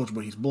fucking coach,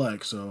 but he's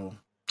black, so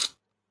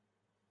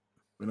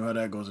we know how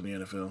that goes in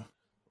the NFL.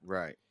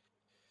 Right.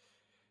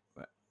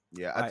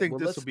 Yeah, I think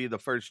this will be the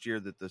first year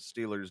that the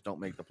Steelers don't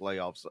make the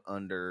playoffs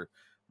under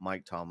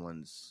Mike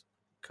Tomlin's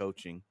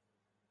coaching.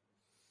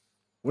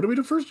 Would it be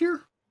the first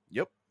year?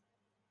 Yep.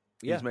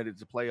 Yeah. He's made it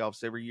to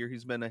playoffs every year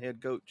he's been a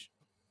head coach.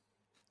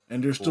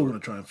 And they're still going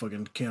to try and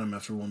fucking can him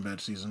after one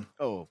bad season.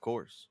 Oh, of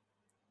course.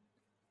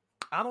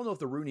 I don't know if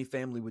the Rooney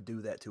family would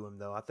do that to him,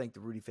 though. I think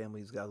the Rooney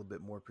family's got a little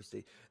bit more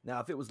prestige. Now,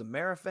 if it was the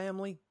Mara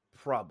family,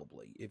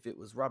 probably. If it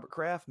was Robert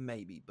Kraft,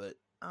 maybe. But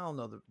I don't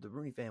know. The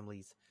Rooney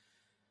family's...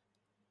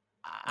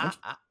 I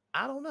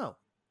don't know.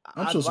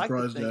 I'm still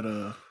surprised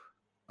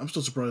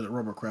that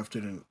Robert Kraft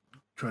didn't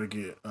try to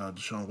get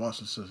Deshaun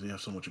Watson since they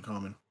have so much in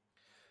common.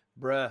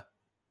 Bruh.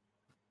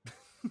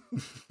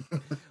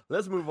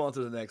 Let's move on to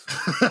the next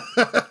one.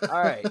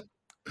 All right.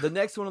 The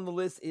next one on the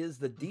list is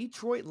the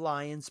Detroit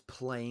Lions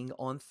playing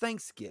on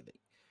Thanksgiving.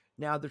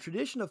 Now, the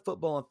tradition of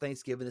football on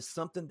Thanksgiving is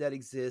something that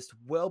exists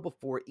well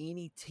before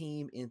any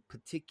team in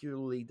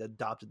particularly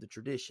adopted the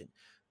tradition.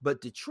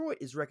 But Detroit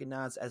is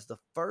recognized as the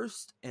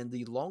first and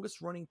the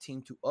longest running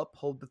team to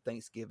uphold the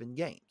Thanksgiving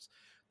games.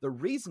 The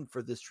reason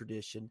for this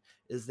tradition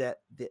is that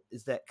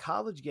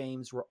college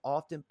games were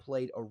often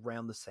played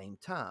around the same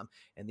time,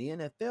 and the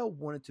NFL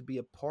wanted to be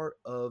a part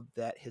of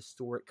that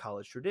historic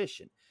college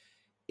tradition.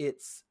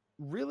 It's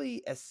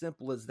really as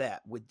simple as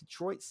that, with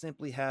Detroit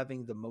simply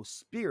having the most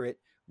spirit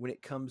when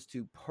it comes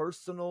to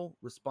personal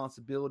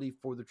responsibility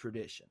for the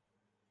tradition.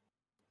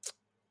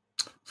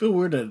 I feel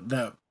weird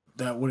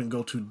that wouldn't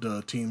go to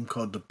the team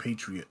called the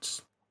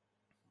Patriots.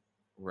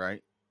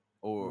 Right.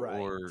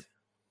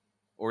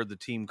 Or the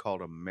team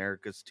called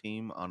America's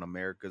team on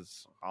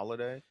America's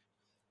holiday.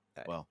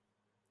 Well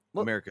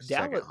America's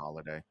second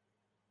holiday.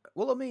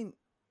 Well, I mean,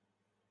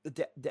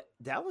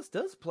 Dallas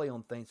does play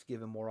on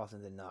Thanksgiving more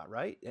often than not,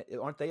 right?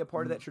 Aren't they a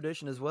part of that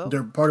tradition as well?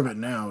 They're part of it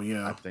now,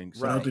 yeah. I think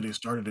so. Right. I don't think they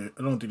started it.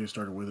 I don't think they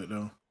started with it,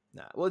 though.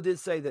 Nah. Well, it did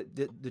say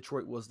that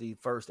Detroit was the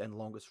first and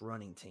longest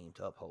running team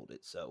to uphold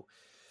it. So,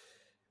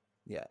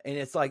 yeah. And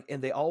it's like,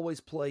 and they always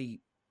play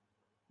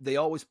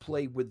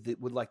with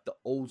like the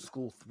old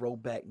school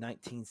throwback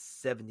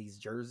 1970s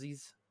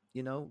jerseys,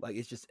 you know? Like,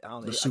 it's just, I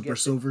don't know. The Super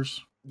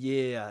Silvers?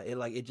 Yeah.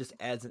 It just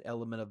adds an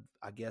element of,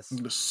 I guess.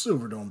 The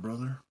Silverdome,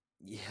 brother.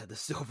 Yeah, the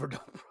Silverdome,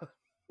 brother.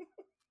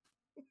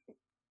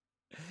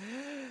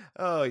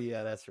 Oh,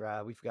 yeah, that's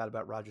right. We forgot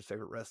about Roger's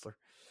favorite wrestler.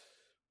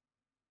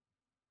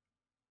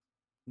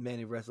 Man,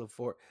 he wrestled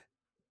for,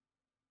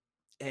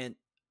 and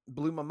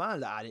blew my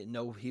mind. I didn't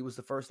know he was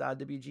the first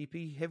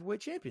IWGP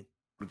heavyweight champion.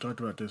 We talked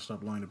about this.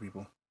 Stop lying to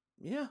people.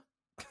 Yeah.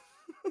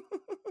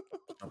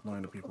 Stop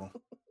lying to people.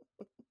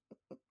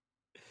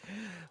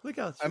 Look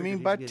how. I mean,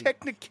 by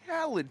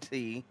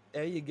technicality,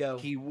 there you go.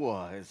 He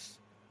was.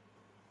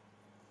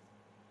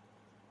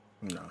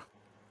 No.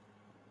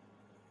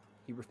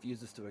 He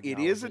refuses to acknowledge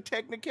it. It is a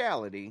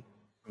technicality.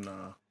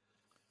 Nah.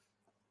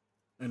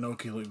 And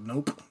okay,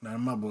 nope, not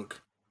in my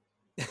book.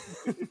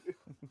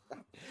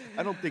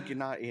 I don't think you're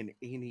not in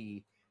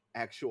any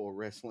actual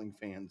wrestling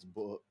fan's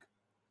book.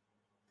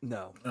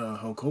 No.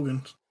 Hulk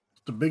Hogan,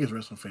 the biggest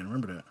wrestling fan.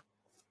 Remember that?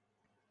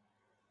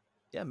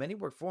 Yeah, man, he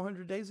worked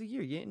 400 days a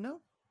year. You didn't know?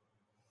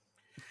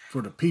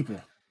 For the people.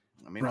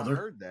 I mean, brother. I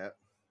heard that.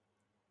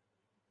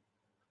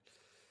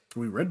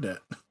 We read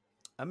that.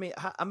 I mean,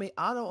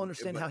 I don't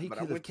understand how he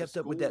could have kept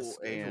up with that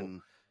schedule.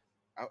 And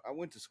I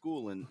went to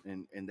school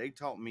and they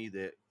taught me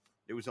that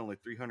there was only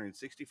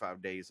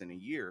 365 days in a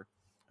year,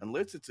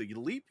 unless it's a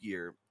leap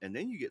year, and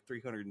then you get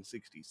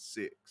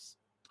 366.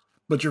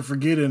 But you're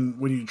forgetting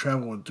when you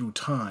travel through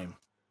time,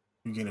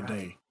 you get a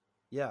day.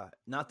 Yeah,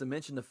 not to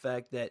mention the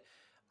fact that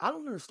I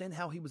don't understand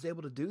how he was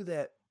able to do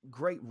that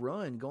great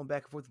run going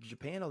back and forth to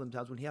Japan all them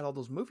times when he had all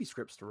those movie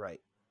scripts to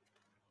write.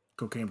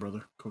 Cocaine,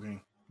 brother.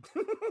 Cocaine.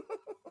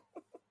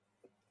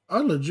 I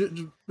legit,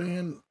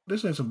 man,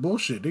 this ain't some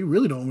bullshit. They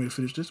really don't want me to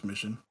finish this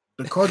mission.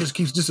 The car just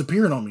keeps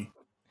disappearing on me.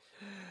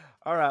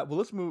 All right, well,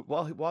 let's move.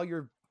 While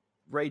you're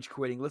rage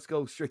quitting, let's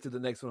go straight to the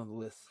next one on the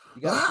list.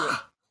 You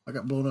got I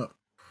got blown up.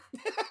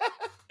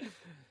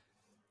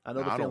 I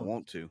know. No, I don't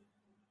want to.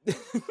 I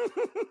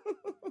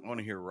want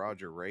to hear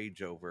Roger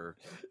rage over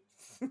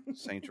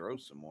Saints Row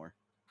some more.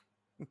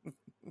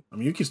 I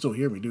mean, you can still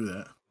hear me do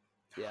that.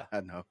 Yeah,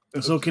 I know.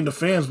 And so can the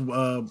fans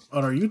on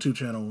our YouTube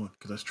channel,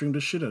 because I streamed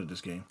the shit out of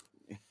this game.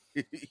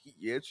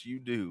 Yes, you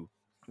do.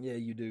 Yeah,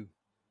 you do.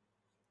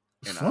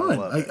 It's fun.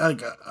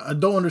 I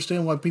don't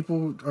understand why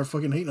people are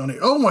fucking hating on it.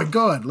 Oh my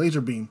god, laser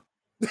beam.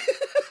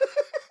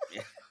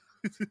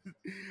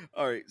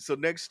 All right, so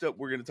next up,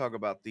 we're going to talk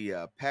about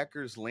the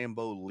Packers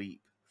Lambeau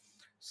Leap.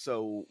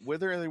 So,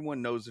 whether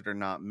anyone knows it or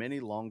not, many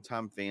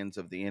longtime fans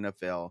of the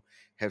NFL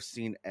have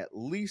seen at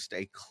least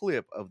a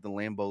clip of the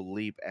Lambeau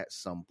Leap at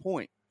some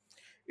point.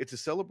 It's a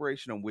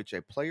celebration in which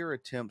a player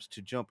attempts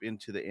to jump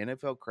into the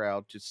NFL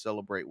crowd to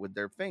celebrate with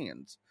their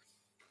fans.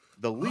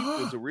 The leap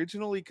was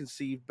originally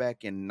conceived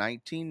back in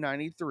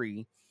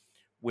 1993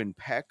 when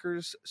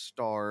Packers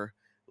star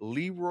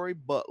Leroy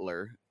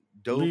Butler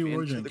dove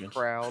into the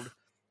crowd.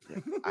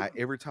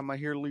 Every time I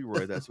hear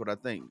Leroy, that's what I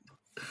think.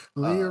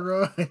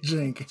 Leroy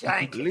Jenkins.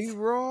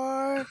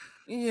 Leroy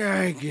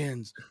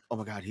Jenkins. Oh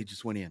my God, he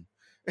just went in.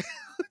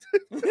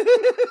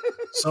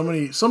 So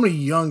many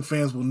young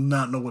fans will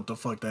not know what the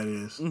fuck that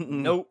is.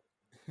 Nope.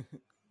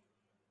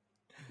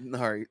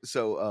 All right,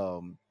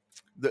 so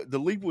the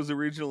leap was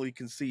originally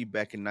conceived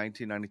back in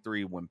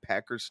 1993 when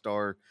Packers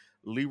star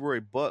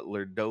Leroy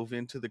Butler dove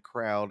into the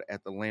crowd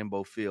at the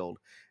Lambeau Field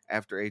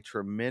after a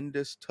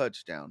tremendous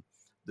touchdown.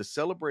 The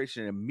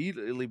celebration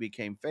immediately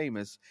became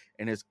famous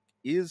and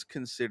is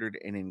considered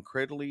an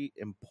incredibly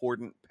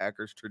important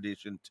Packers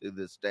tradition to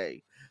this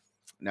day.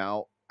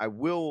 Now, I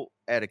will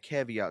add a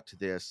caveat to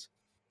this.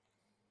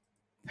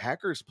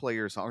 Packers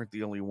players aren't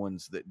the only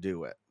ones that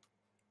do it.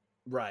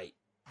 Right.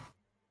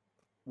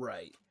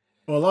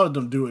 Well, a lot of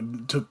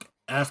them took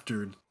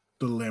after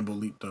the Lambeau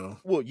Leap, though.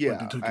 Well,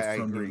 yeah, I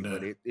agree,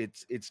 but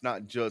it's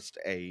not just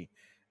a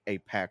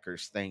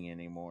Packers thing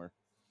anymore.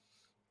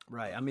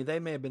 Right. I mean, they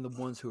may have been the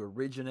ones who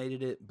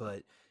originated it,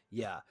 but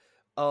yeah.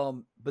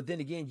 But then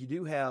again, you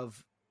do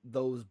have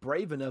those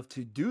brave enough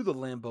to do the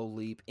Lambeau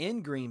Leap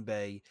in Green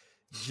Bay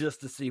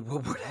just to see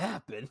what would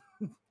happen.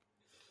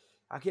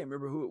 I can't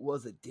remember who it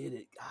was that did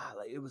it.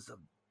 God, it was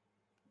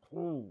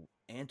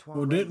Antoine.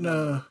 Well,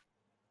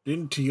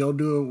 didn't T.O.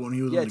 do it when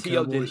he was with the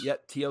T.O. Cowboys? did it.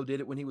 Yep, T.O. did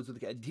it when he was with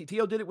the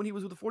T.O. did it when he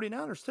was with the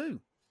 49ers too.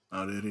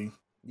 Oh, did he?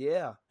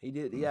 Yeah, he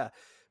did. Yeah,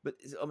 but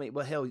I mean,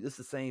 well, hell, this is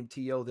the same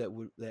T.O.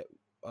 that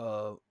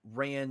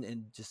ran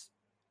and just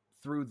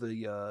threw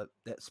that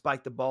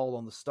spiked the ball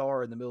on the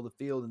star in the middle of the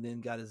field,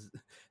 and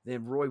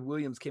then Roy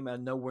Williams came out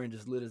of nowhere and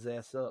just lit his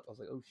ass up. I was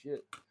like, oh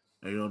shit.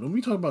 Hey, yo, don't be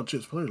talking about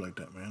Chip's player like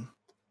that, man.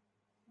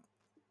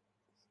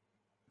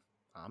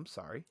 I'm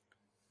sorry.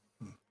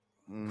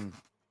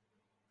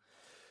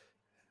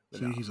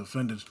 See, he's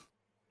offended.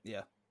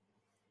 Yeah.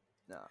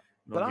 No.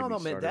 But I don't know,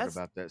 man. That's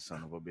about that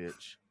son of a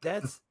bitch.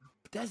 That's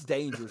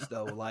dangerous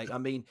though. Like, I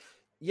mean,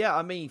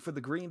 for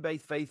the Green Bay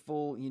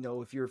faithful,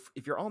 if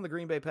you're on the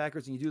Green Bay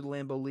Packers and you do the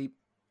Lambeau Leap,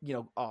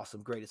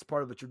 awesome, great. It's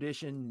part of a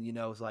tradition.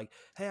 It's like,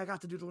 hey, I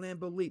got to do the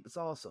Lambeau Leap. It's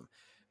awesome.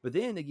 But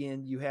then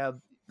again, you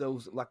have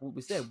those, like what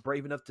we said,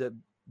 brave enough to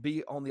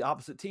be on the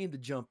opposite team to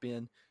jump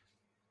in.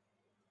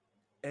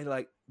 And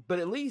but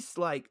at least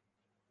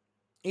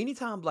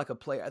anytime a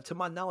player, to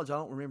my knowledge, I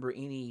don't remember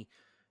any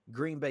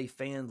Green Bay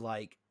fan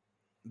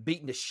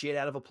beating the shit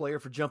out of a player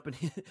for jumping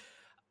in.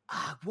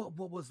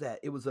 What was that?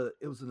 It was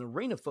an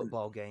arena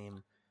football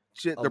game.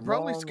 Shit, they're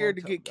probably scared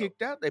to get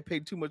kicked out. They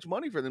paid too much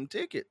money for them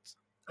tickets.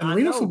 And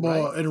arena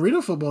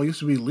football used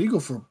to be legal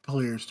for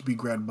players to be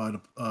grabbed by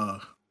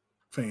the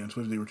fans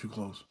when they were too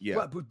close. Yeah,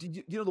 right, but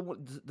did you know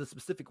the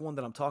specific one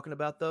that I'm talking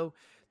about though?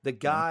 The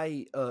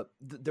guy,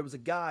 there was a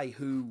guy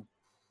who.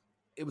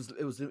 It was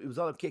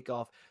on a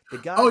kickoff. The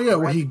guy. Oh yeah,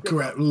 where he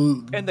grabbed,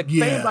 and the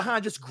fan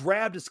behind just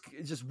grabbed his,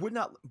 just would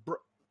not.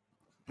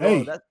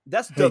 Bro,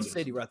 that's Dove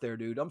City right there,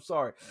 dude. I'm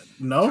sorry.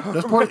 No,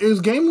 that's part. It was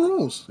game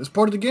rules. It's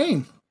part of the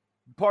game.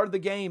 Part of the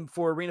game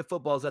for arena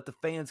football is that the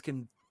fans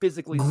can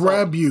physically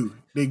grab you.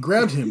 They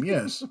grabbed him.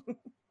 Yes,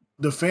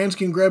 the fans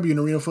can grab you in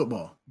arena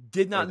football.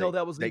 Did not know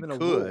that was even a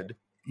rule.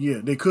 Yeah,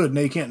 they could. And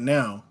they can't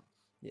now.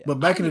 Yeah. But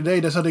back in the day,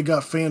 that's how they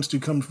got fans to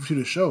come to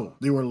the show.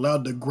 They were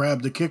allowed to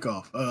grab the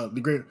kickoff.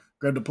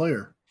 Grab the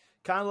player.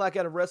 Kind of like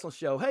at a wrestling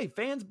show. Hey,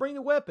 fans, bring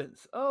the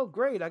weapons. Oh,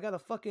 great. I got a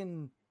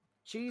fucking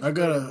cheese with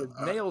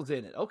nails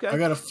in it. Okay. I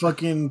got a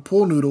fucking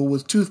pool noodle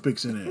with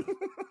toothpicks in it.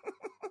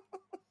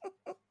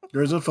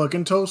 There's a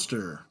fucking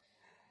toaster.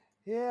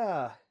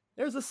 Yeah.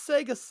 There's a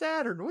Sega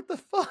Saturn. What the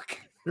fuck?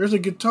 There's a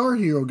Guitar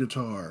Hero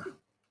guitar.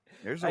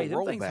 There's a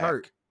rollback. Things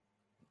hurt.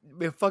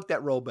 Man, fuck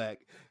that rollback.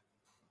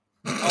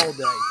 All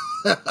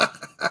day.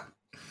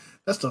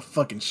 That's the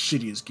fucking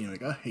shittiest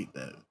gimmick. I hate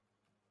that.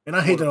 And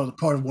I hate that I was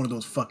part of one of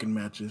those fucking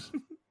matches.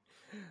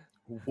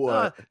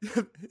 What?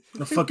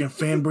 The fucking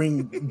fan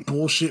bring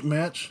bullshit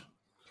match.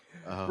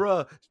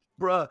 Bruh,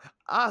 Bruh,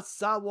 I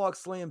sidewalk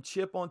slammed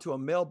Chip onto a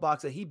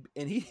mailbox and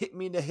he hit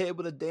me in the head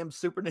with a damn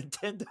Super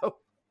Nintendo.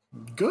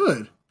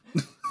 Good.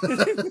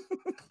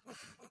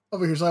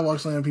 Over here, sidewalk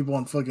slamming people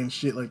on fucking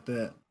shit like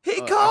that.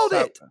 He called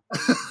it.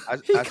 I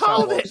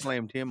called it.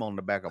 Slammed him on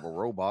the back of a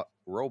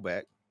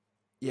rollback.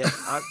 Yeah,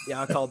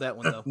 I called that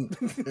one though.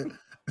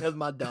 That was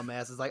my dumb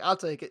ass. It's like, I'll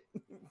take it.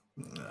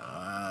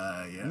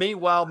 Yeah.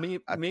 Meanwhile, me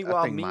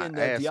and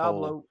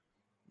Diablo.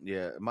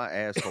 Yeah, my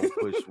asshole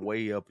pushed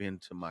way up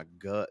into my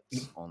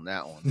guts on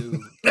that one, dude.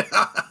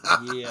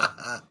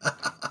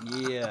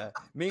 Yeah.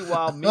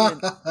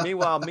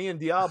 Meanwhile, me and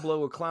Diablo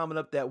were climbing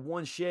up that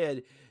one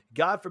shed.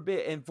 God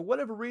forbid, and for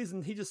whatever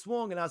reason, he just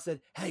swung, and I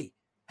said, "Hey,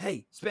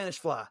 Spanish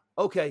fly."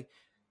 Okay.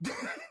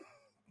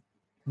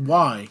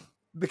 Why?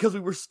 Because we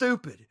were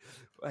stupid.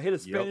 I hit a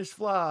Spanish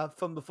fly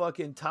from the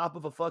fucking top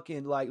of a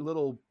fucking like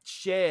little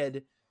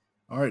shed.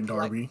 All right,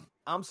 Darby. Like,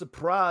 I'm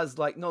surprised.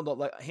 Like, no,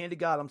 like, hand to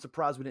God, I'm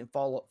surprised we didn't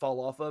fall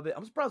off of it.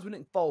 I'm surprised we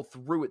didn't fall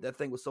through it. That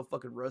thing was so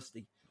fucking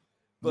rusty.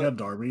 But, yeah,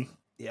 Darby.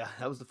 Yeah,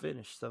 that was the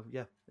finish. So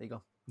yeah, there you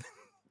go.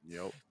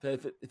 Yep.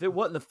 If it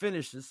wasn't the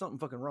finish, there's something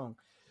fucking wrong.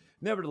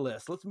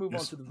 Nevertheless, let's move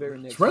on to the very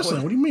next. It's wrestling.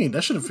 One. What do you mean?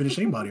 That shouldn't finish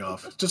anybody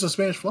off. It's just a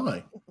Spanish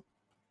fly.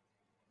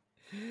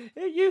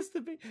 It used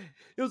to be.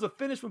 It was a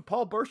finish when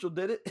Paul Burchill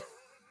did it.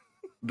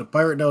 The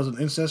pirate that was an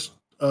incest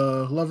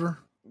lover.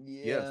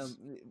 Yeah, yes,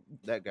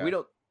 that guy.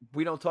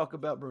 We don't talk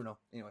about Bruno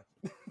anyway.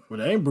 Well,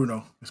 that ain't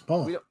Bruno. It's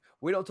Paul.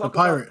 We don't talk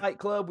about Fight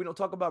Club. We don't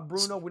talk about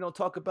Bruno. We don't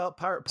talk about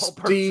Pirate Paul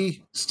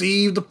Burchill.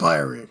 Steve the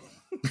pirate.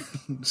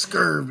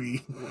 Scurvy.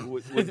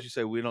 What did you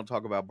say? We don't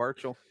talk about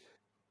Burchill?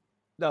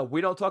 No,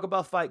 we don't talk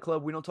about Fight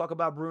Club. We don't talk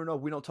about Bruno.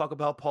 We don't talk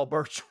about Paul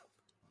Burchill.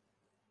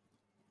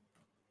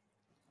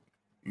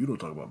 You don't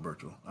talk about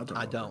Burchill.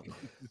 I don't.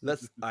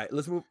 Let's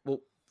move. Well,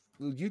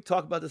 you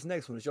talk about this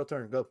next one. It's your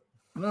turn. Go.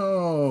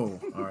 No.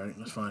 All right,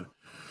 that's fine.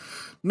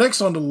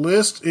 Next on the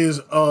list is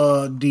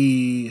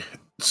the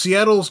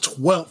Seattle's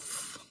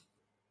 12th.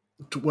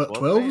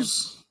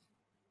 12s?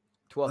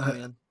 12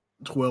 man.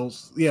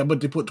 12s. Yeah,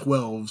 but they put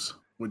 12s,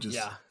 which is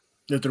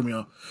that threw me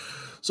off.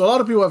 So a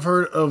lot of people have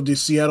heard of the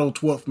Seattle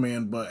 12th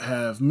man, but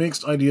have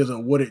mixed ideas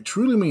of what it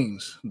truly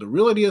means. The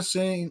real idea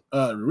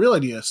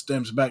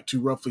stems back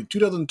to roughly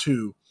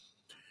 2002,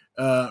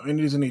 and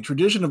it is in a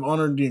tradition of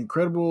honoring the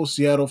incredible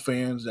Seattle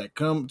fans that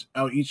come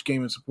out each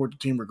game and support the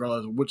team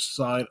regardless of which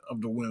side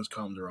of the wins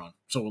column they're on.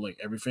 So, like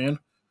every fan.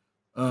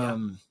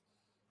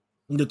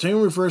 The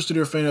team refers to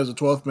their fan as the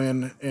 12th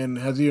man and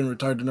has even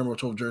retired the number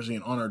 12 jersey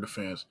in honor of the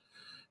fans.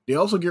 They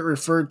also get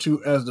referred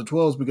to as the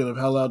 12s because of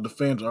how loud the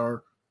fans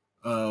are,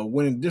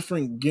 winning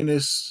different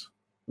Guinness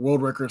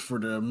World Records for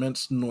their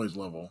immense noise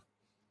level.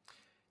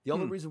 The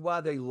only reason why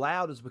they're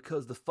loud is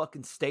because the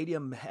fucking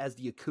stadium has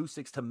the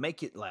acoustics to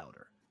make it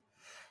louder.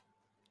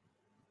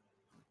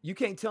 You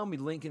can't tell me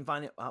Lincoln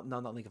Financial... no,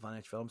 not Lincoln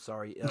Financial Field. I'm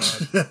sorry.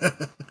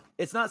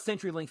 It's not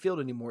CenturyLink Field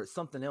anymore. It's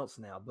something else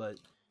now, but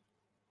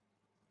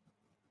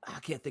I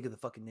can't think of the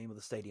fucking name of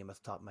the stadium at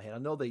the top of my head. I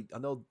know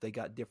they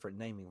got different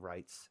naming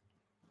rights.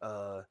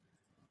 Look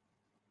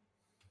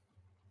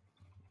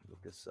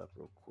this up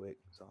real quick.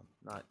 So I'm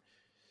not...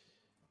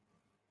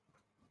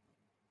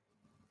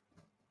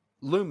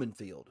 Lumen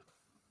Field.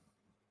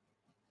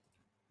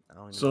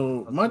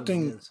 So my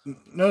thing,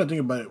 now that I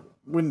think about it,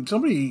 when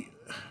somebody...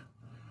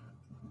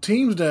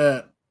 Teams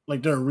that,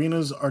 like, their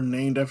arenas are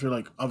named after,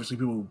 like, obviously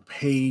people who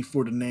pay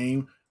for the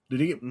name, do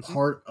they get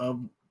part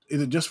of...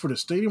 Is it just for the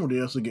stadium, or do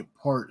they also get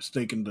part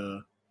stake in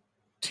the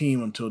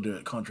team until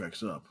the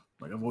contract's up?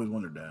 Like, I've always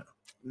wondered that.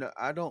 No,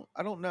 I don't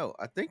know.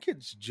 I think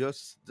it's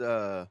just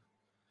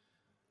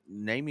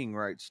naming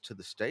rights to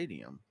the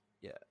stadium.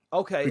 Yeah.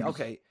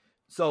 Okay.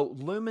 So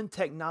Lumen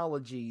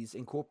Technologies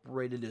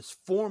Incorporated is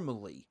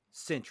formerly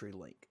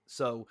CenturyLink.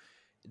 So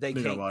they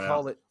can't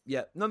call it.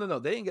 Yeah. No.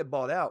 They didn't get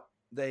bought out.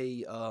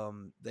 They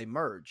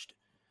merged.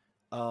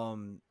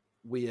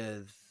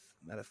 With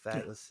matter of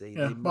fact, let's see.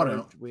 Yeah,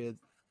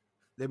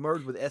 they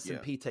merged with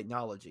S&P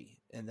Technology,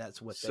 and that's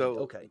what they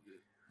okay.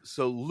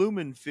 So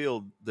Lumen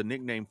Field, the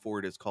nickname for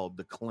it is called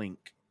the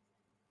Clink.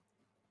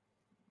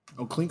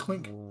 Oh,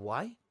 Clink.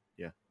 Why?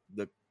 Yeah.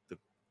 The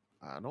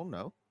I don't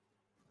know.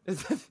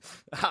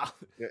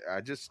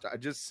 I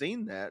just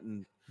seen that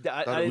and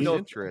I didn't know.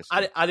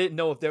 Interesting. I didn't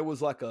know if there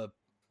was like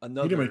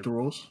another. You didn't make the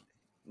rules.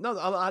 No,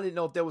 I didn't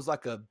know if there was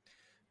like a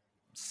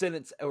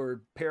sentence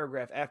or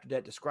paragraph after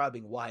that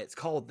describing why it's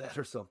called that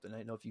or something. I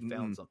didn't know if you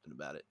found something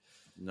about it.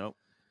 Nope.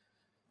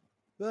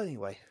 But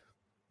anyway,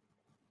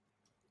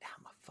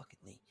 my fucking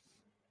knee.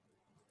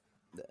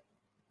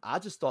 I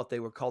just thought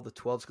they were called the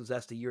 12s because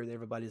that's the year that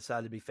everybody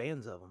decided to be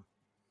fans of them.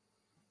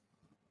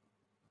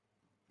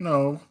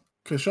 No,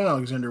 because Sean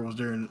Alexander was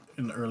there in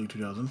the early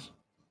 2000s.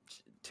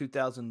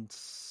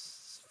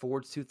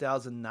 2004 to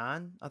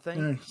 2009, I think.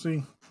 Yeah,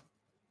 see?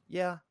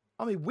 Yeah.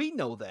 I mean, we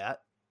know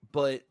that,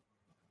 but,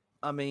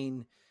 I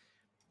mean,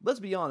 let's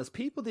be honest.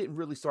 People didn't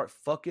really start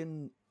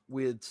fucking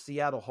with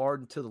Seattle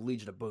hard until the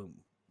Legion of Boom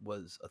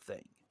was a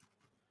thing.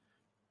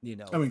 You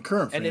know? I mean,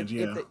 current fans,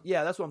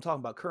 yeah, that's what I'm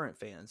talking about, current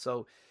fans.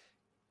 So,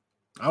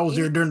 I was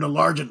there during the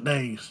Largent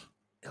days.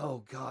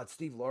 Oh God,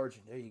 Steve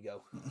Largent. There you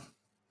go.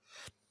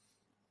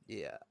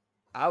 Yeah,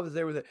 I was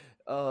there with it.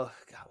 God,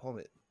 hold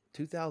on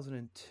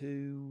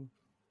 2002.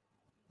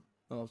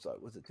 Oh, I'm sorry.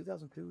 Was it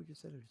 2002? We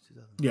just said it.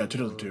 2004. Yeah,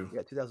 2002.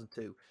 Yeah,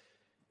 2002.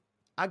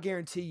 I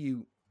guarantee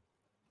you.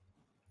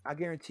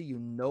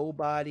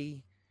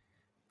 Nobody.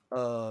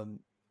 Any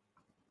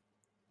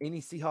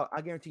Seahawk.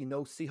 I guarantee you,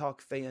 no Seahawk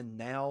fan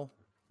now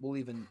will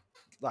even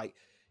like.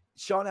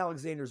 Sean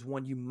Alexander's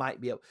one you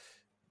might be able.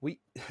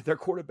 Their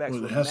quarterbacks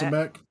Was were it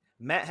Hasselbeck?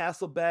 Matt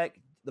Hasselbeck.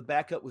 The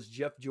backup was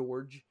Jeff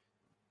George.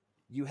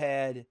 You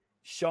had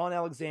Sean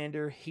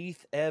Alexander,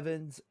 Heath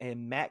Evans,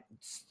 and Matt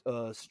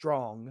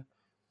Strong.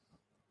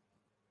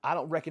 I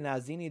don't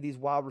recognize any of these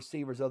wide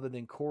receivers other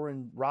than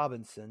Corin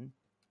Robinson.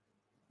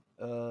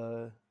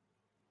 I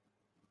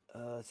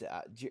don't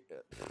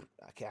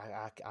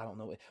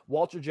know.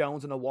 Walter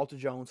Jones, I know Walter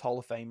Jones, Hall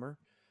of Famer.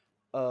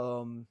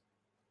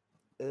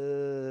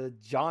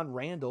 John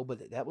Randall, but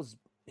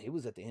he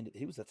was at the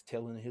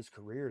tail end of his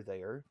career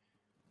there.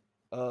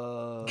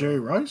 Jerry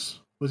Rice,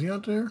 was he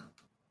out there?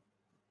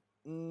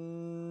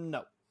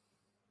 No.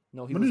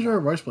 When did Jerry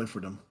Rice play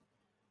for them?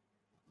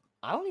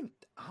 I don't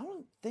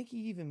think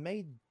he even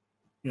made.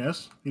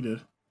 Yes, he did.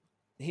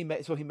 He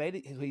made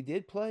it. He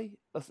did play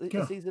a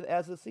season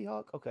as a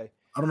Seahawk. Okay.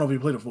 I don't know if he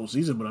played a full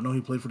season, but I know he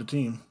played for the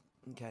team.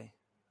 Okay.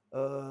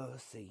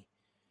 Let's see.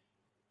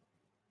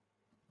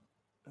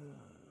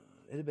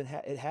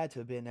 It had to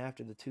have been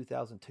after the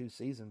 2002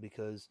 season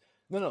because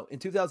in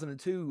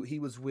 2002 he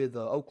was with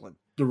Oakland.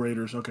 The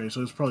Raiders. Okay,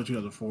 so it's probably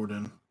 2004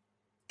 then.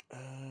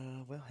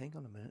 Well, hang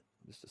on a minute.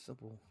 Just a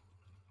simple.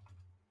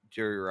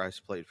 Jerry Rice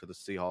played for the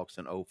Seahawks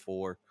in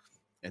 2004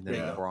 and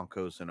then the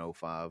Broncos in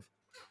 2005.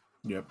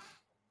 Yep.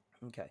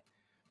 Okay.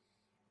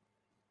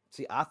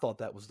 See, I thought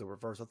that was the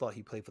reverse. I thought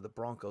he played for the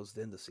Broncos,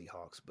 then the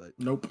Seahawks, but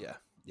nope.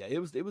 Yeah, it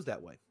was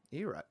that way.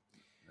 You're right.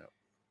 Nope.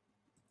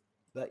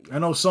 But I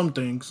know some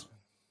things.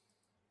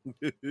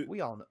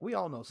 we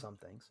all know some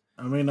things.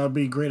 I may not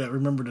be great at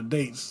remember the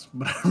dates,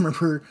 but I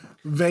remember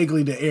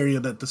vaguely the area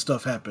that the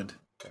stuff happened.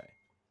 Okay.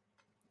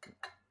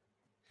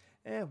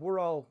 And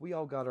we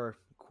all got our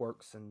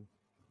quirks and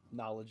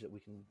knowledge that we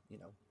can,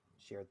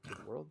 share to the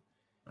world.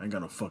 I ain't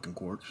got no fucking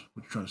quirks.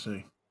 What you trying to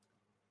say?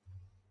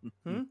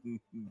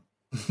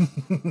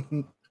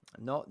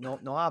 No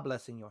habla,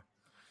 senor.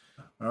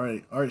 All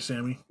right,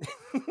 Sammy.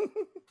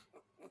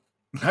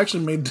 I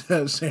actually made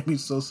that Sammy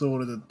Sosa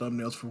one of the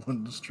thumbnails for one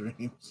of the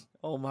streams.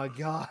 Oh my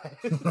god!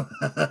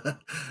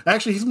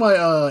 Actually, he's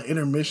my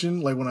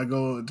intermission. Like when I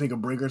go take a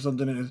break or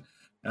something, and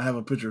I have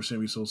a picture of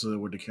Sammy Sosa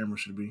where the camera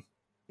should be.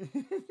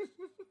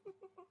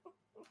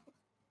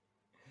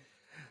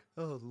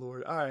 Oh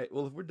Lord! All right.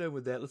 Well, if we're done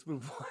with that, let's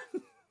move on.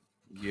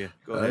 Yeah,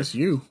 go ahead. That's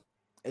you.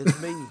 It's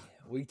me.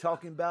 We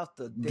talking about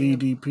the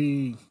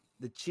DDP,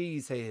 the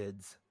cheese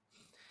heads.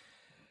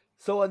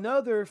 So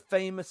another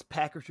famous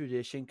Packer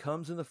tradition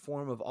comes in the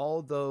form of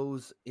all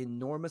those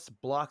enormous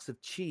blocks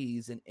of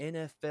cheese an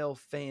NFL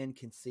fan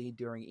can see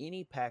during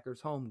any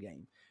Packers home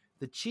game.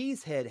 The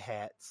cheesehead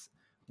hats,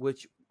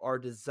 which are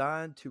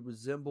designed to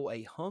resemble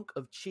a hunk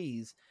of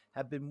cheese,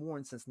 have been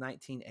worn since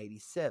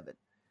 1987.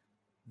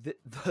 The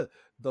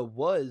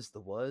was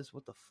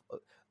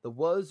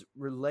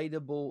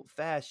relatable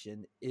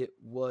fashion.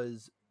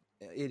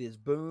 It is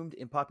boomed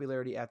in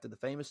popularity after the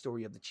famous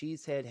story of the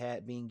cheesehead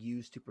hat being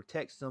used to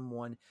protect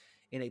someone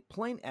in a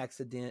plane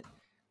accident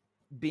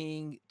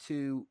being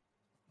to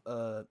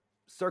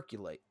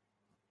circulate.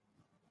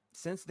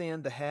 Since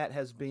then, the hat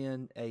has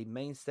been a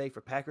mainstay for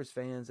Packers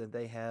fans, and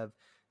they have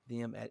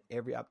them at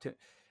every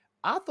opportunity.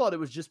 I thought it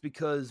was just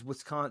because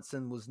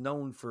Wisconsin was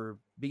known for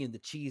being the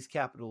cheese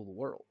capital of the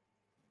world.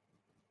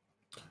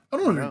 I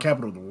don't know if they're the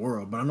capital of the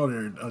world, but I know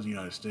they're of the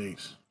United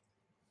States.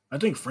 I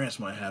think France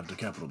might have the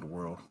capital of the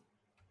world.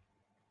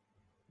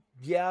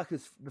 Yeah,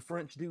 because the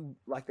French do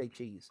like their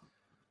cheese.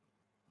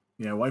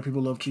 Yeah, white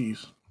people love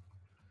cheese.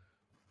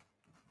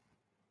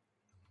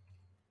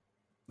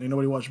 Ain't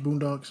nobody watch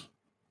Boondocks?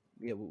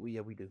 Yeah, we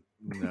do.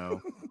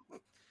 No.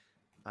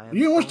 You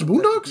didn't watch the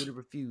Boondocks?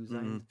 Refuse. Mm-hmm. I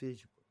am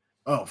visual.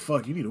 Oh,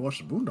 fuck. You need to watch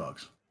the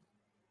Boondocks.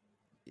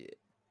 Yeah.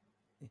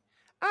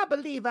 I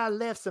believe I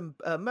left some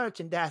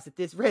merchandise at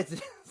this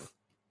residence.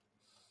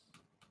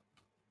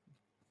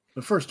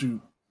 The first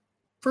two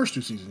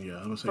seasons,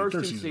 yeah. I was going to say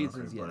third season.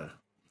 Seasons, okay, yeah.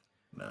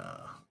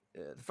 Nah.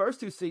 The first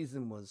two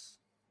seasons was,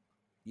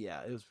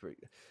 it was pretty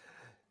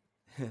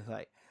good.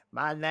 Like,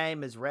 my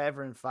name is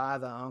Reverend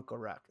Father Uncle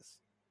Ruckus.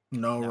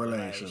 No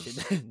relation.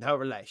 No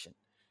relation.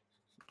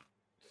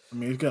 I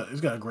mean,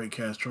 it's got a great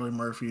cast: Troy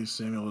Murphy,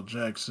 Samuel L.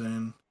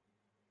 Jackson,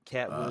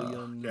 Cat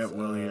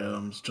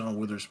Williams, John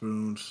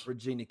Witherspoon's,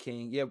 Regina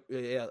King.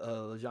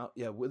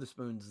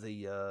 Witherspoon's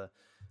the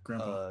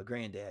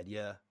granddad.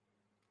 Yeah.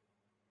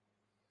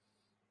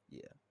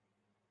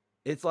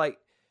 It's like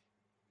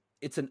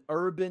it's an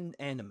urban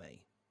anime.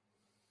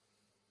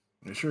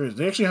 It sure is.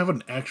 They actually have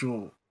an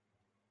actual,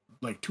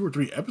 like 2 or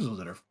 3 episodes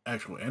that are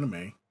actual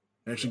anime.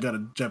 They actually got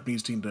a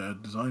Japanese team to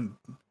design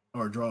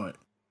or draw it.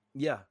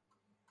 Yeah,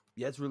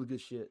 it's really good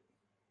shit.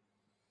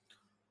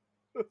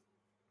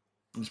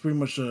 It's pretty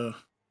much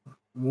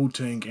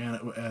Wu-Tang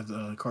as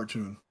a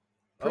cartoon.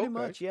 Pretty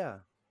much, yeah.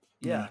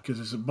 Yeah, because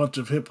it's a bunch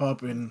of hip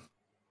hop and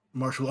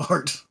martial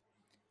arts.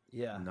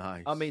 Yeah.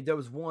 Nice. I mean, there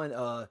was one.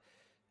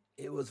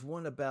 It was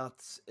one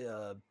about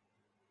the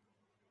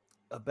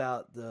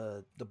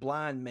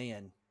blind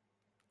man.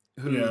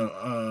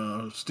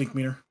 Stink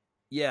meter.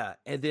 Yeah,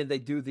 and then they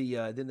do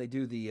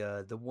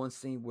the one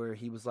scene where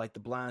he was like the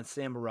blind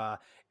samurai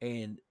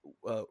and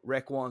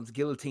Raekwon's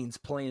guillotine's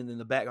playing in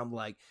the back. I'm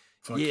like,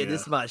 yeah,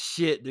 this is my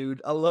shit,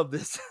 dude. I love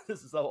this.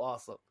 This is so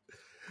awesome.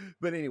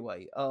 But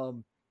anyway,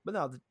 but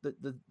no,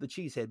 the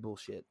cheesehead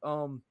bullshit.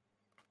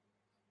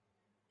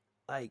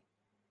 Like,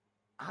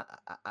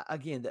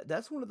 again,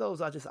 that's one of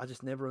those I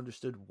just never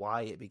understood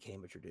why it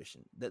became a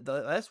tradition.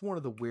 That's one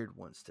of the weird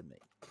ones to me.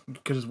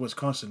 Because it's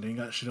Wisconsin, they ain't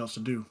got shit else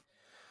to do.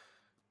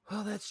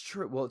 Well, that's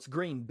true. Well, it's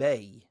Green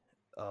Bay.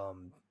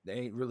 There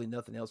ain't really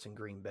nothing else in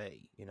Green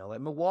Bay. You know,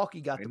 like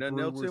Milwaukee got the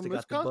Brewers, they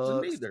got the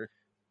Bucks. Either.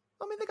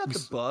 I mean, they got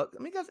the Bucks.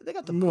 I mean, they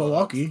got the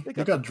Milwaukee. Bucks.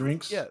 They got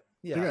drinks. Yeah.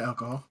 They got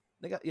alcohol.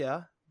 They got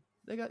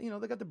they got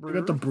the Brewers. They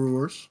got the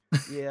Brewers.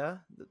 Yeah,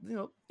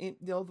 the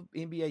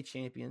NBA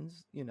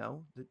champions.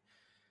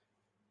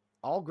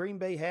 All Green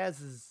Bay has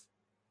is,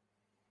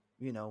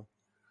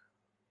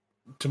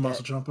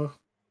 Tommaso Ciampa.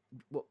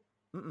 Well,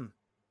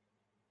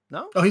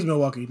 no. Oh, he's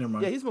Milwaukee. Never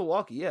mind. Yeah, he's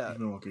Milwaukee. Yeah, he's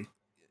Milwaukee.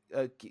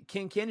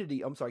 Ken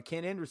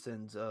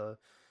Anderson's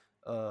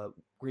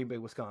Green Bay,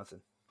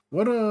 Wisconsin.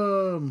 What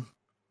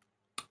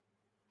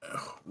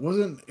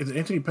is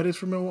Anthony Pettis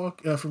from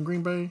Milwaukee from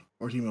Green Bay,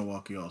 or is he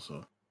Milwaukee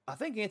also? I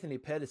think Anthony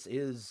Pettis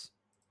is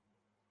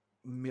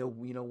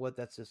You know what?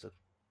 That's just a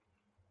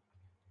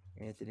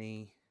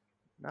Anthony,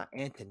 not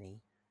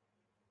Anthony.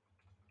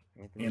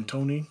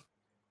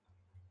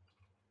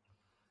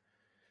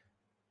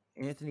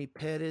 Anthony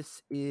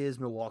Pettis is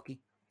Milwaukee.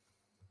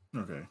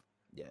 Okay.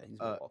 Yeah, he's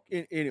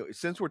Milwaukee. Anyway,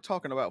 since we're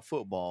talking about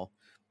football,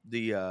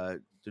 the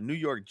New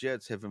York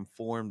Jets have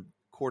informed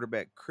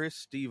quarterback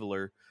Chris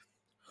Steveler,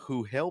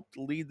 who helped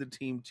lead the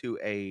team to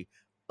a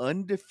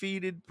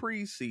undefeated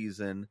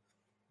preseason,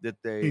 that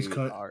they're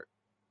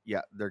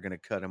going to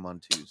cut him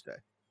on Tuesday.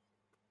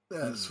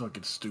 That's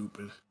fucking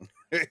stupid.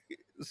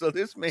 So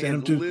this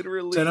man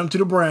literally send him to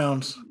the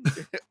Browns,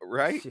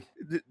 right?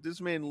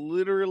 This man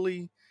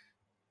literally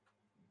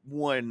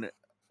won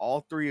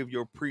all 3 of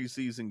your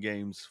preseason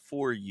games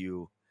for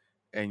you,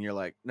 and you're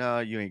like, "No,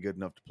 you ain't good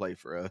enough to play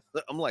for us."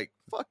 I'm like,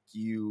 "Fuck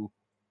you."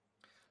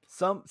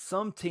 Some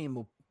team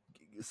will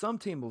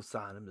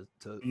sign him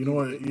to. You know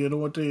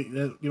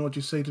what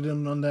you say to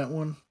them on that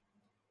one?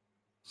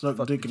 Suck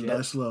dick and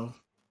die slow.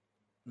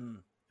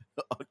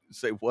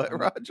 Say what,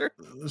 Roger?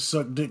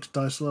 Suck dick,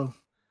 die slow.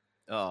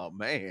 Oh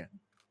man.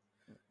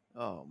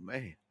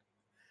 If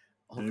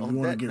you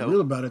want to get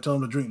real about it, tell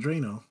them to drink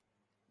Drano.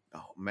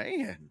 Oh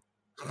man.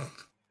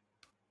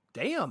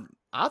 Damn,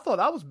 I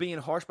thought I was being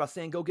harsh by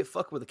saying go get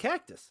fucked with a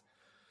cactus.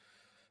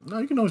 No,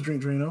 you can always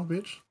drink Drano,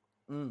 bitch.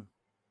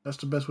 That's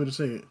the best way to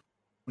say it.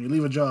 When you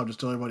leave a job,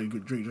 just tell everybody to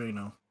drink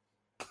Drano,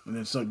 and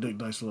then suck dick,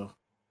 die slow.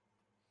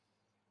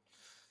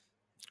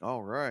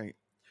 All right.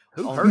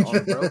 Who hurt you,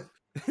 bro?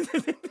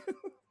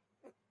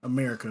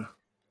 America.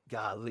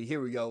 Golly, here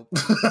we go.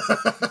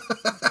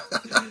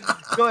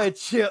 Go ahead,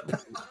 Chip.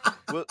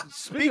 Well,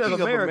 speaking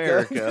of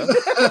America,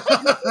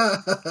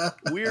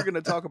 we're going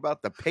to talk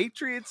about the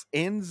Patriots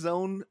End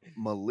Zone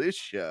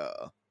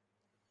Militia.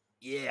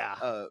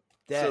 Yeah.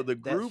 So the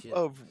group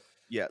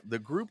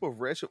of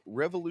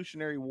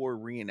Revolutionary War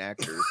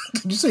reenactors.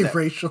 Did you say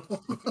racial?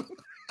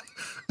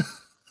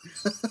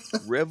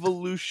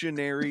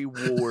 Revolutionary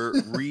War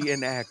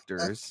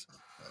reenactors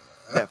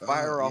that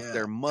fire off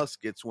their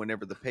muskets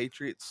whenever the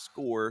Patriots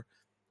score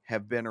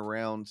have been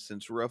around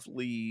since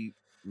roughly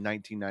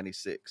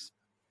 1996.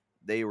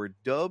 They were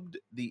dubbed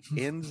the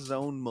End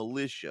Zone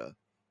Militia.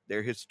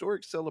 Their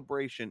historic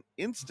celebration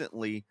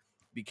instantly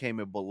became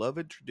a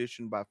beloved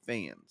tradition by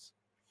fans.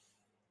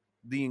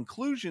 The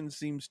inclusion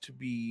seems to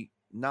be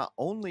not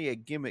only a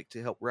gimmick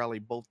to help rally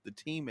both the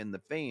team and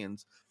the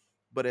fans,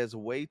 but as a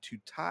way to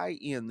tie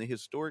in the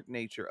historic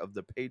nature of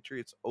the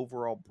Patriots'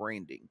 overall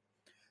branding.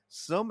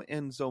 Some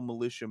End Zone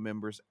Militia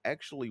members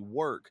actually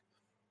work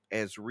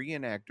as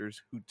reenactors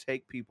who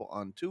take people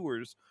on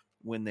tours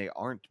when they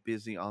aren't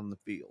busy on the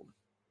field.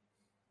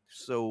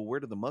 So where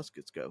do the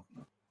muskets go?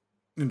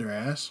 In their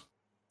ass.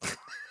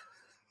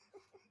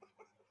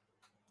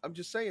 I'm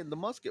just saying, the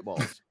musket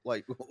balls.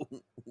 Like,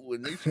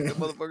 when they shoot the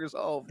motherfuckers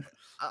off.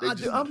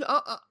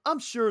 I'm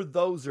sure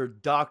those are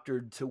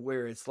doctored to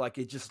where it's like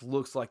it just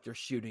looks like they're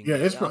shooting. Yeah,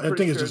 I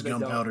think it's just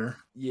gunpowder.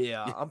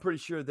 Yeah, I'm pretty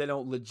sure they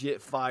don't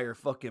legit fire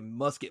fucking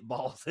musket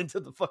balls into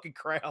the fucking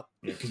crowd.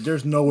 Yeah, because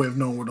there's no way of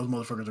knowing where those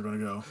motherfuckers are going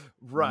to go.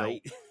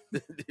 Right.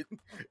 Nope.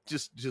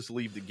 just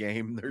leave the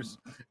game. There's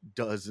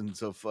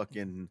dozens of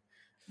fucking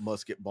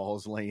musket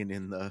balls laying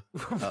in the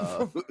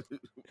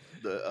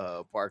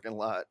parking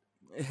lot.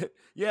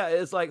 Yeah,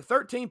 it's like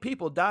 13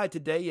 people died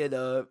today in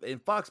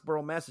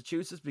Foxborough,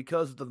 Massachusetts,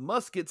 because of the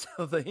muskets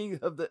of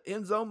the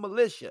End Zone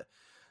Militia.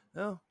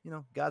 Well,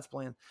 God's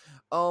plan.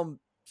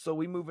 So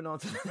we moving on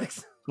to the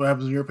next. What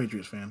happens when you're a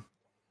Patriots fan?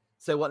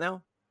 Say what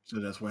now? So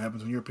that's what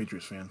happens when you're a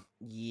Patriots fan.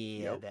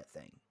 Yeah, that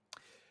thing.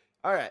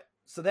 All right.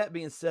 So that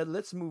being said,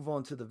 let's move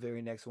on to the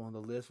very next one on the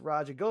list.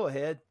 Roger, go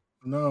ahead.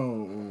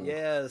 No.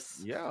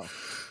 Yes. Yeah.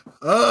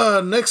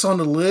 Next on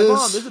the list.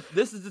 Come on,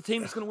 this is the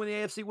team that's going to win the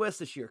AFC West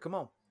this year. Come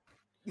on.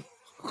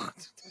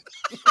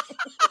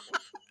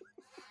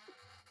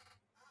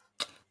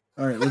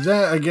 All right, with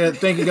that, again,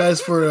 thank you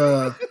guys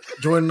for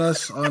joining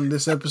us on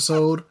this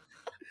episode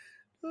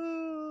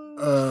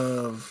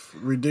of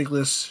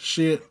ridiculous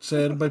shit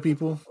said by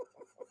people.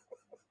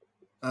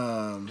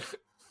 Oh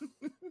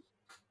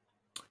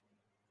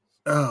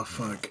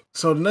fuck!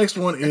 So the next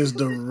one is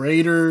the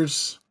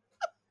Raiders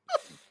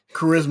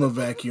charisma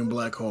vacuum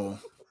black hole.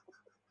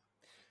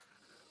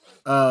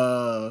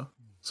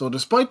 So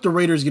despite the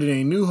Raiders getting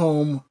a new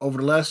home over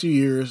the last few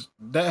years,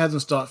 that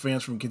hasn't stopped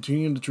fans from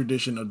continuing the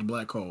tradition of the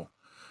black hole.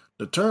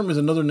 The term is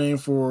another name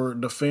for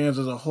the fans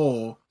as a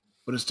whole,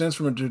 but it stems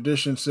from a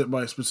tradition set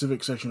by a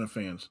specific section of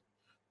fans.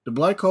 The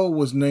black hole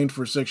was named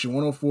for section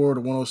 104 to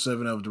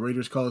 107 of the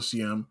Raiders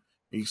Coliseum,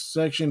 a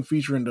section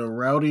featuring the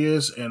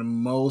rowdiest and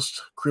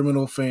most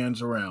criminal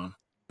fans around.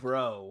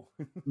 Bro.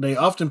 They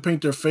often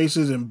paint their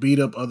faces and beat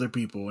up other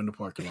people in the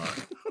parking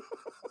lot.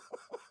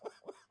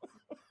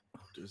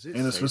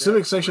 And a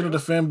specific section of the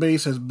fan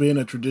base has been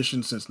a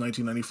tradition since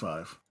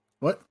 1995.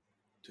 What?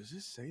 Does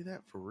this say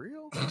that for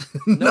real?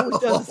 No,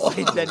 it doesn't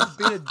say that. He's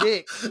being a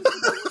dick.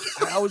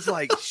 I was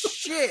like,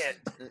 shit.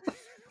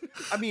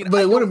 I mean,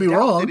 but it wouldn't be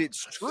wrong. That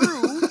it's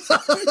true.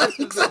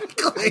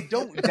 Exactly. I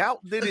don't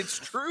doubt that it's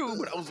true,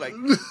 but I was like,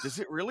 does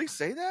it really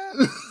say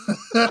that?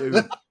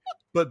 Dude.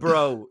 But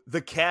bro, the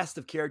cast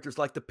of characters,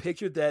 like the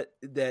picture that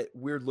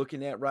we're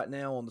looking at right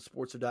now on the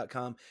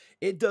sportster.com,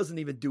 it doesn't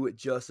even do it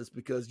justice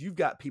because you've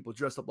got people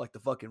dressed up like the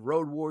fucking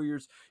Road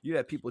Warriors. You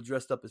have people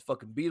dressed up as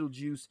fucking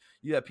Beetlejuice.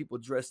 You have people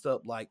dressed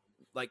up like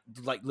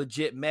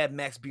legit Mad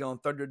Max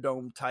Beyond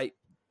Thunderdome type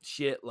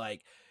shit.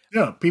 Like,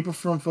 yeah, people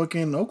from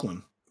fucking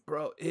Oakland.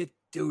 Bro,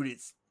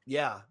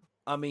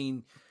 I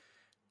mean,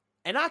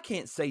 and I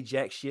can't say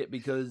jack shit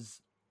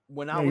because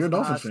when I was you're a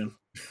Dolphins fan.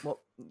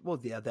 Well,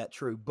 yeah, that's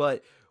true.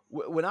 But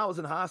when I was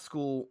in high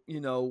school,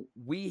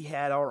 we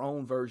had our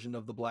own version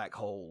of the black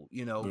hole,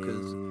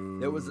 because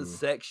there was a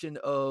section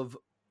of,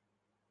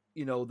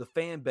 the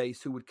fan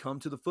base who would come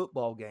to the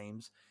football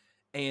games,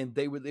 and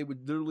they would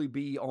literally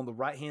be on the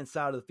right hand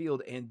side of the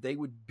field, and they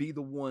would be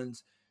the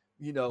ones,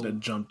 that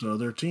jumped to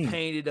other team,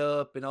 painted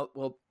up, and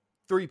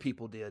three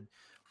people did.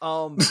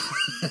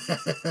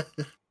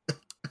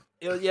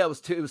 It was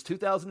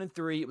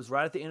 2003. It was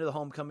right at the end of the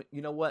homecoming.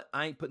 You know what?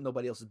 I ain't putting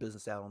nobody else's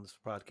business out on this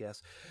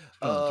podcast.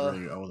 I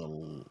was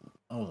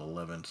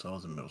 11, so I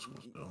was in middle school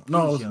still. No,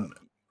 I wasn't.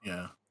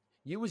 Yeah,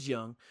 you was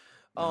young.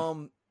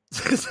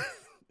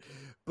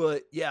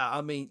 But yeah,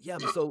 I mean, yeah.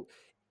 So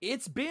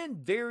it's been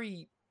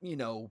very,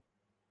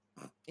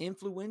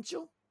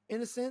 influential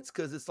in a sense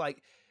because it's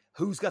like,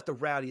 who's got the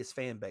rowdiest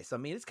fan base? I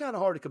mean, it's kind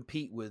of hard to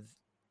compete with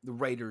the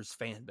Raiders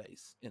fan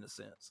base in a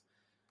sense.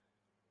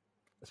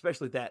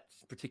 Especially that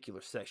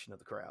particular section of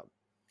the crowd.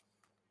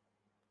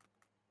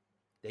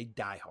 They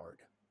die hard.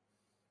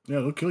 Yeah,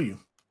 they'll kill you.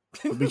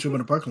 They'll beat you up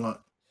in the parking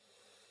lot.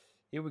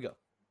 Here we go.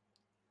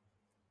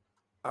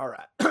 All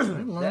right.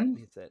 That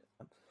being said,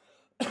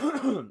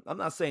 I'm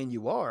not saying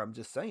you are. I'm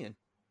just saying.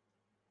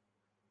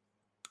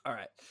 All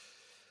right.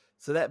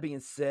 So that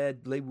being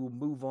said, we will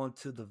move on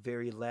to the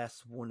very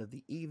last one of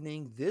the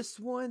evening. This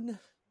one,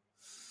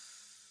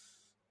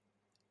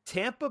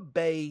 Tampa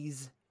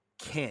Bay's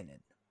Cannon.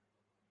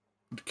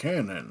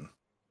 Cannon.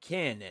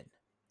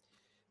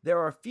 There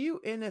are a few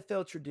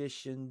NFL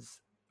traditions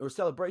or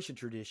celebration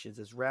traditions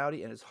as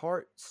rowdy and as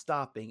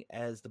heart-stopping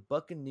as the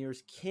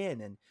Buccaneers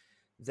cannon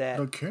that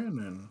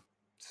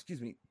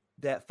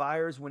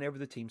fires whenever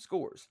the team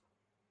scores.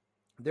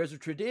 There's a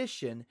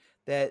tradition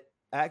that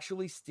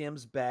actually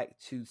stems back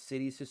to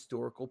city's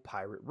historical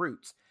pirate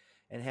roots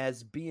and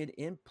has been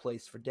in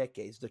place for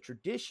decades. The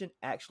tradition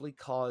actually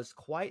caused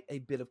quite a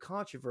bit of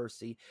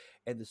controversy,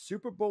 and the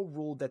Super Bowl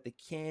ruled that the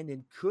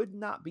cannon could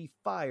not be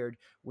fired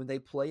when they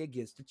play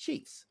against the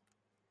Chiefs.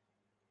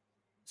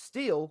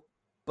 Still,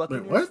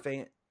 Buccaneers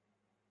fans...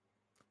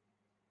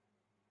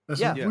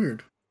 That's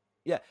weird.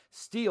 Yeah,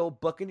 still,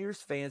 Buccaneers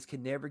fans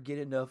can never get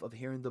enough of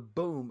hearing the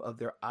boom of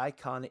their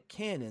iconic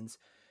cannons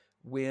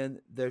when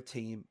their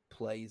team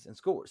plays and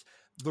scores.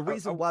 The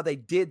reason why they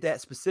did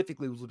that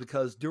specifically was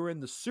because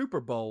during the Super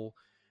Bowl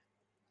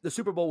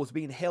was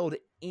being held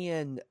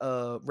in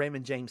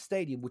Raymond James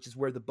Stadium, which is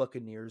where the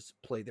Buccaneers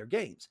play their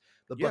games.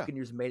 The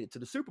Buccaneers made it to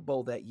the Super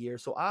Bowl that year,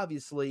 so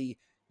obviously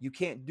you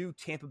can't do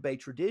Tampa Bay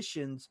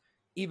traditions,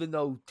 even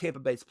though Tampa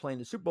Bay's playing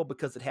the Super Bowl,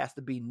 because it has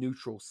to be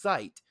neutral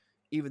site,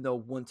 even though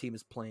one team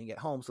is playing at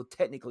home. So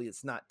technically,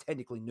 it's not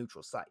technically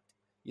neutral site.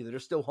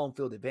 There's still home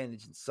field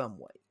advantage in some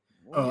way.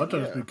 Oh, I thought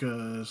it's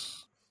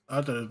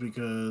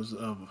because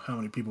of how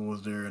many people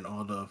was there and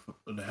all the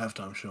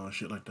halftime show and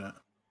shit like that.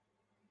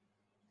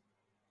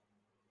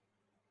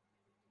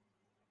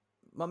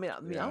 I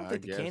don't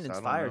think the cannon's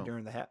fired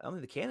during the I don't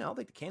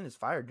think the cannon's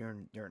fired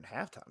during the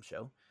halftime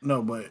show.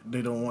 No, but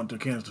they don't want the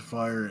cannons to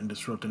fire and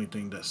disrupt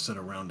anything that's set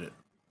around it.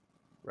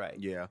 Right.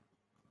 Yeah.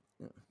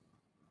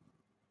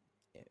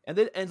 And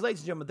then, and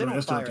ladies and gentlemen, they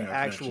don't fire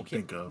actual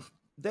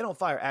they don't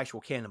fire actual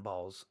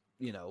cannonballs,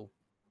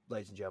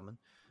 ladies and gentlemen.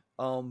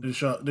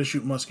 They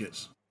shoot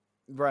muskets.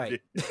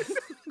 Right.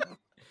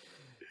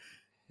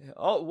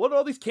 Oh, what are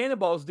all these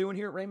cannonballs doing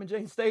here at Raymond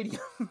James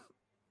Stadium?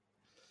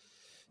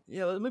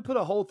 Yeah, let me put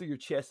a hole through your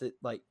chest at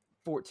like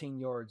 14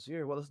 yards.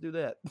 Yeah, well, let's do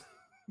that.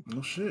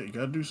 No shit, you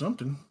gotta do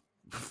something.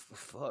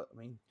 Fuck,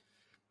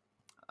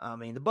 I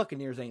mean, the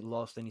Buccaneers ain't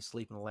lost any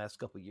sleep in the last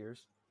couple of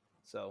years,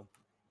 so.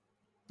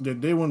 The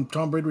day when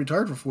Tom Brady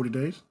retired for 40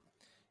 days.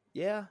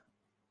 Yeah.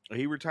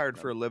 He retired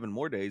for 11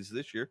 more days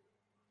this year.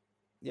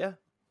 Yeah.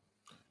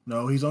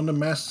 No, he's on the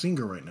Masked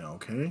Singer right now,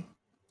 okay?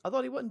 I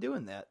thought he wasn't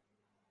doing that.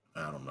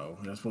 I don't know.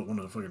 That's what one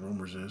of the fucking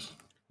rumors is.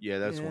 Yeah,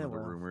 that's one of the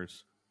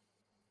rumors.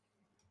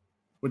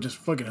 Which is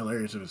fucking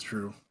hilarious if it's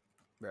true.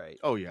 Right.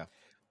 Oh, yeah.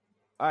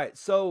 All right,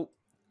 so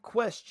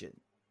question.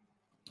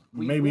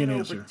 Maybe an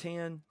answer.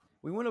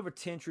 We went over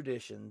 10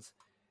 traditions.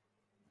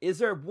 Is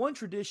there one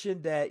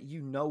tradition that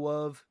you know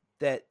of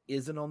that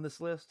isn't on this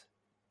list?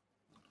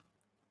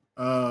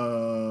 We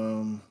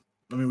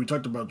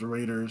talked about the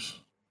Raiders.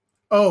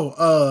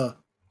 Oh,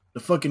 the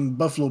fucking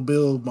Buffalo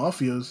Bill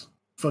Mafias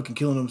fucking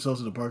killing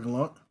themselves in the parking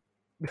lot.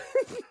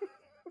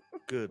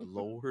 Good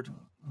Lord.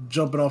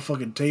 Jumping off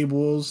fucking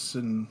tables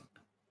and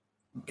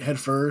head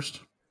first.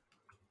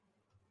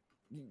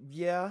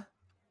 Yeah.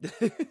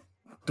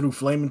 Through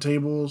flaming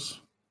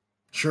tables,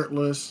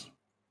 shirtless.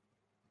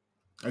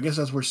 I guess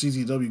that's where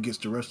CZW gets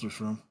the wrestlers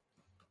from.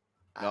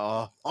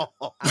 Oh,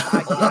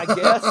 I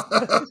guess.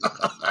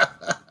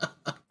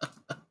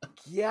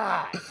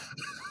 God.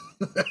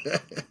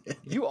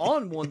 You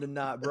on one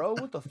tonight, bro.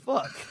 What the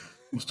fuck?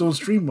 I'm still in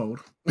stream mode.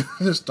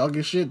 Just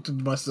talking shit to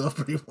myself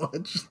pretty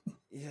much.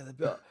 Yeah,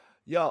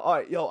 all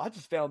right, I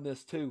just found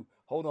this too.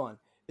 Hold on.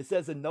 It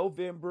says in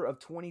November of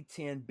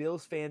 2010,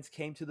 Bills fans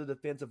came to the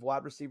defense of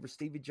wide receiver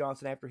Stevie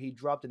Johnson after he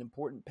dropped an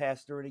important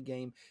pass during a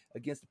game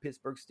against the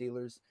Pittsburgh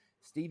Steelers.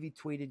 Stevie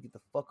tweeted, "Get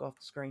the fuck off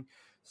the screen."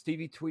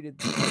 Stevie tweeted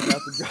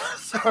about the drop.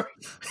 Sorry.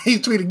 He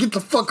tweeted, "Get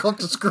the fuck off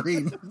the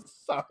screen."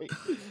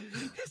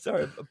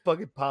 Sorry, a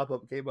fucking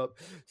pop-up came up.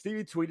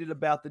 Stevie tweeted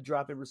about the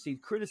drop and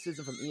received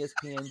criticism from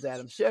ESPN's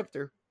Adam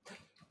Schefter.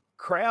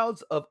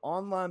 Crowds of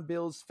online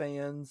Bills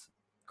fans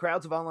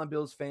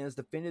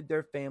defended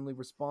their family,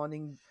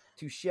 responding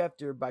to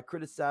Schefter by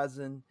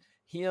criticizing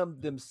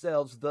him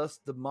themselves. Thus,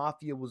 the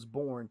Mafia was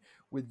born.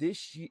 With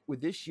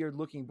this year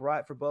looking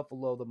bright for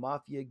Buffalo, the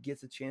Mafia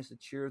gets a chance to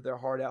cheer their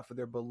heart out for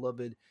their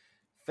beloved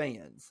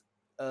fans.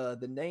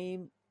 The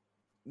name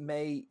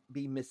may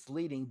be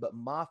misleading, but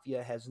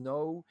Mafia has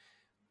no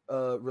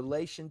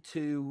relation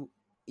to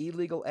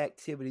illegal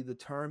activity. The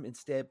term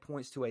instead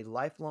points to a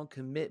lifelong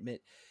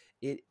commitment.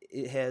 It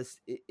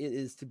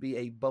is to be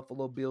a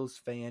Buffalo Bills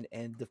fan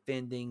and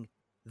defending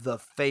the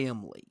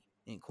family.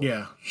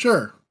 Yeah,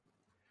 sure.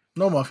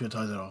 No Mafia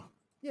ties at all.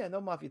 Yeah,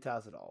 no Mafia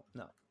ties at all.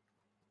 No.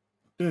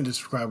 Didn't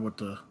describe what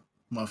the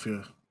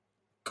Mafia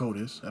code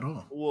is at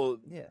all. Well,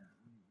 yeah.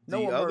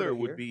 The other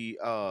would be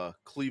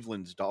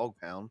Cleveland's Dog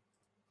Pound.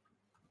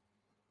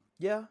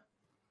 Yeah.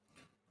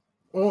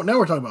 Well, now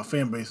we're talking about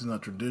fan bases,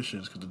 not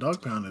traditions, because the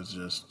Dog Pound is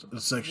just a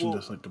section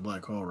just like the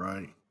Black Hole,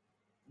 right?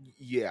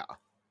 Yeah.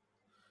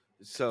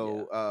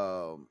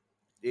 So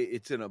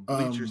it's in a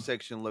bleacher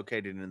section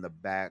located in the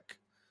back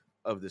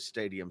of the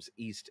stadium's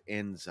east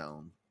end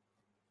zone.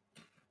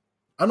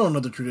 I know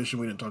another tradition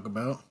we didn't talk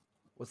about.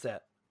 What's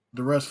that?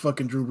 The refs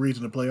fucking Drew Brees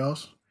in the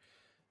playoffs.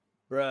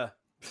 Bruh.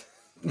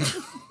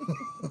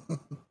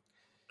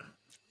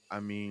 I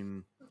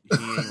mean, he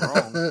ain't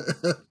wrong.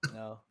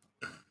 No.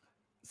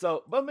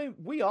 So, but I mean,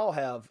 we all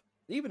have,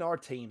 even our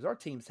teams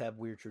have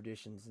weird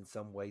traditions in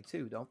some way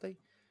too, don't they?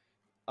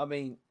 I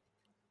mean,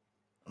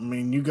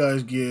 you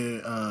guys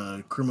get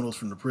criminals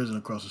from the prison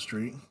across the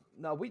street.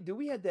 No,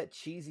 we had that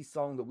cheesy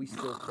song that we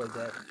still play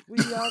that. We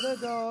are the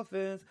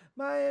Dolphins,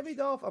 Miami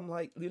Dolphins. I'm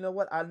like, you know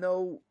what? I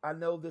know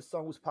this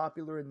song was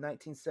popular in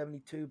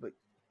 1972, but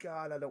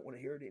God, I don't want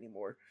to hear it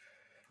anymore.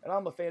 And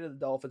I'm a fan of the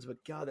Dolphins,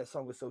 but God, that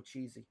song was so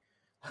cheesy.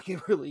 Like,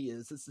 it really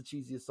is. It's the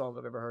cheesiest song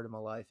I've ever heard in my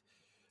life.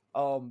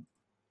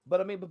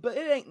 But I mean, but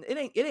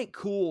it ain't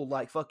cool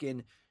like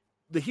fucking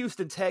the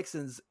Houston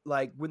Texans,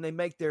 like when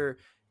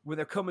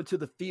they're coming to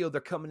the field,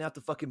 they're coming out the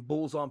fucking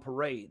Bulls on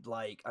parade.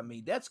 Like, I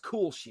mean, that's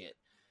cool shit.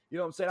 You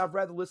know what I'm saying? I'd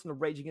rather listen to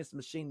Rage Against the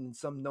Machine than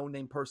some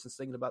no-name person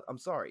singing about. I'm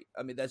sorry.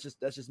 I mean, that's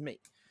just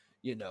me.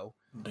 You know.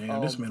 Damn,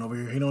 this man over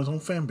here hating on his own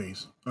fan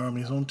base. Or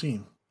his own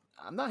team.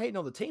 I'm not hating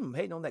on the team. I'm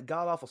hating on that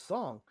god awful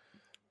song.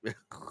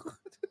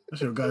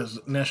 That's your guy's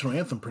national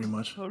anthem, pretty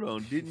much. Hold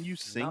on, didn't you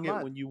sing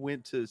it when you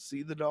went to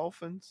see the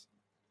Dolphins?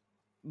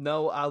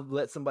 No, I'll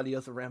let somebody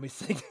else around me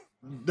sing.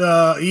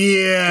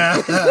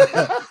 Yeah,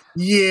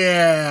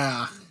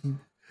 yeah.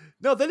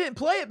 No, they didn't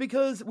play it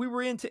because we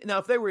were in. Now,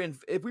 if we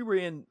were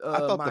in, I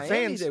thought Miami, the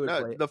fans, they would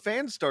play it. The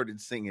fans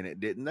started singing it,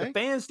 didn't they? The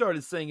fans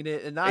started singing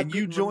it, and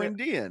you joined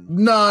in.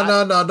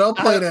 No, don't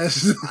play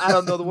that. I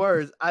don't know the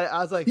words. I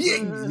was like, yeah.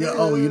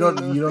 Oh, you don't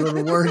know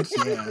the words.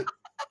 Yeah.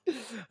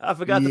 I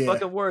forgot the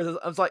fucking words.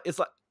 I was like,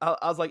 I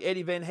was like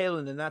Eddie Van Halen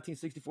in the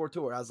 1964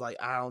 tour. I was like,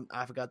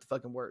 I forgot the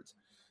fucking words.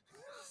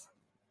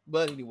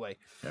 But anyway,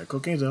 yeah,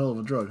 cocaine's a hell of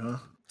a drug, huh?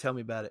 Tell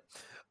me about it.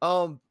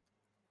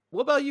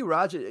 What about you,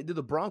 Roger? Do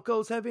the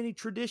Broncos have any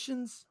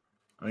traditions?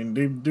 I mean,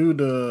 they do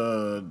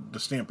the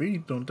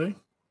Stampede, don't they?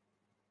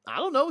 I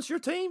don't know. It's your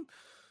team.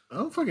 I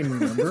don't fucking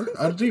remember.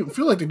 I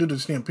feel like they do the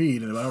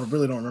Stampede, and I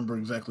really don't remember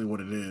exactly what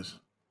it is.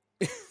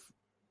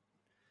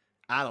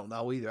 I don't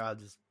know either. I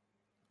just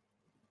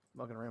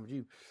fucking around with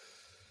you.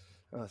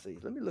 Let's see.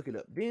 Let me look it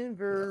up.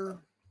 Denver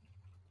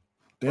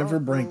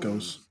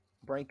Broncos.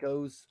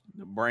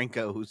 The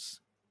Broncos.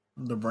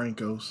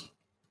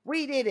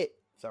 We did it.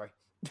 Sorry.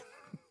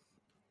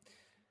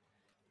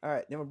 All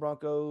right. Denver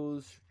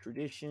Broncos.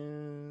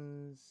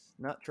 Traditions.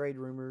 Not trade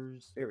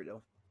rumors. There we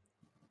go.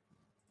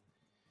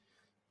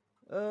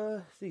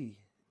 Let's see.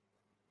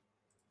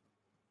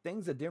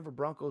 Things a Denver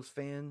Broncos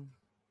fan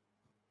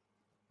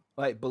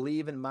like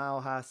believe in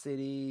Mile High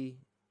City.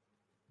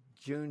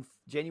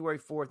 January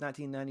 4th,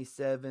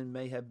 1997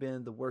 may have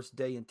been the worst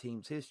day in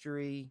team's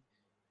history.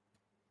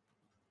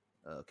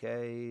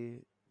 Okay.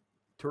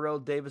 Terrell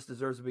Davis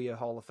deserves to be a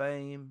Hall of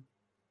Fame.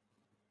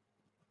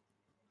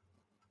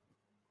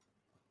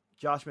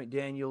 Josh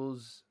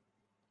McDaniels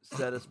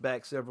set us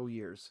back several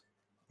years.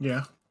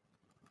 Yeah.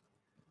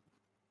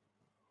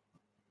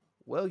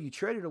 Well, you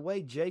traded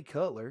away Jay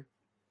Cutler.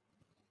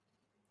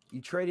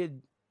 You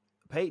traded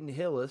Peyton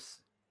Hillis.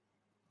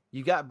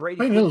 You got Brady.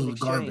 Peyton Hillis was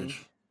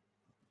garbage.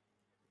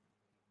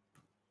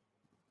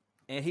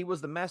 And he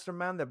was the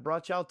mastermind that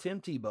brought y'all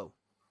Tim Tebow.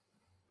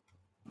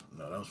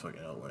 No, that was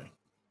fucking Elway.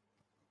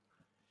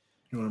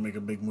 You want to make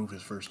a big move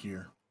his first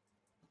year.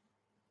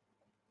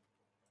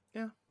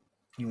 Yeah.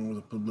 He went with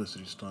a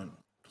publicity stunt,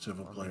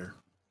 civil player.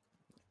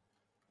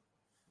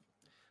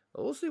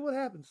 Well, we'll see what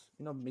happens.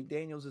 You know,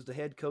 McDaniels is the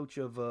head coach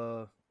of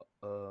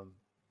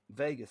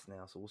Vegas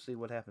now, so we'll see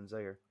what happens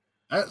there.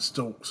 That's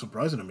still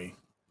surprising to me.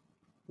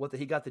 What, that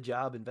he got the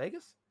job in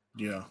Vegas?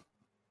 Yeah.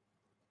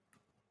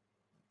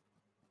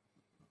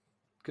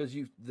 Because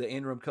the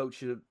interim coach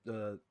should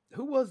have...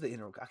 who was the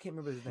interim? I can't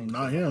remember his name.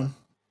 Not him.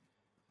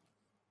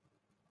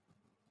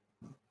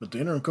 But the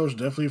interim coach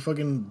definitely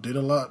fucking did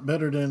a lot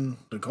better than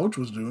the coach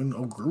was doing.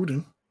 Oh,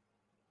 Gruden.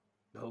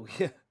 Oh,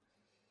 yeah.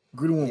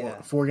 Gruden won,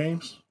 what, 4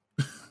 games?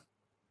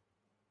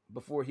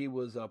 Before he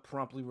was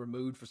promptly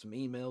removed for some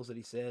emails that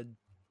he said.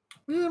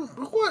 Yeah,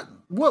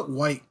 what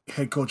white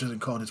head coach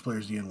hasn't called his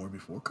players the N-word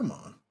before? Come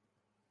on.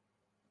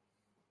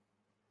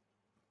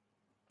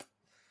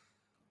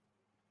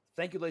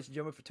 Thank you, ladies and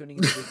gentlemen, for tuning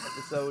into this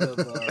episode of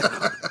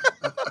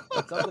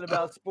Something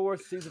About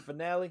Sports season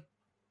finale.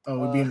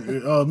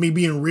 Oh, me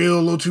being real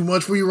a little too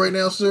much for you right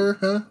now,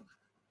 sir?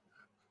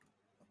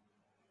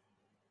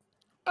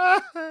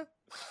 Huh?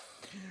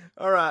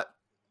 All right.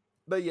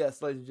 But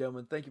yes, ladies and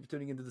gentlemen, thank you for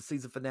tuning into the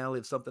season finale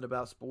of Something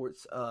About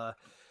Sports.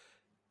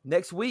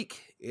 Next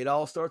week, it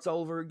all starts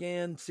over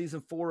again.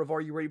 Season 4 of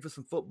Are You Ready for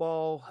Some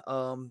Football?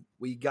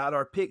 We got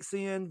our picks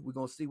in. We're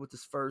going to see what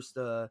this first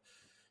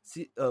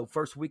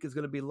week is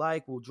going to be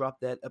like. We'll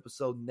drop that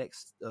episode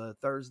next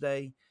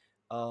Thursday.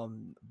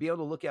 Be able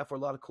to look out for a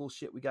lot of cool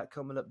shit we got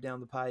coming up down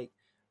the pike.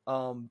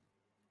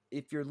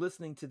 If you're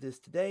listening to this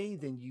today,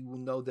 then you will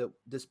know that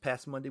this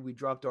past Monday we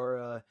dropped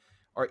our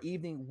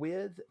evening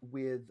with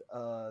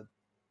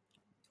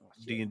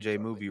D&J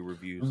movie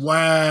reviews.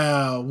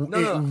 Wow.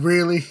 No.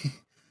 Really?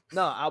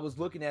 No, I was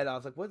looking at it. I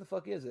was like, what the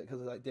fuck is it? Because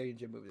it's like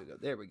D&J movie.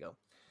 There we go.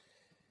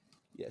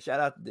 Yeah,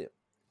 shout out to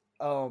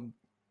them.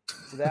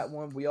 So that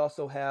one, we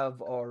also have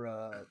we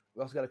also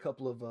got a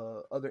couple of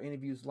other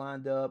interviews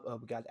lined up.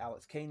 We got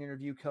Alex Kane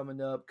interview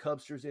coming up,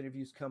 Cubsters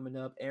interviews coming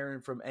up,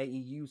 Aaron from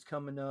AEU's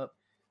coming up.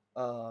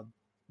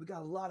 We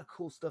got a lot of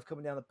cool stuff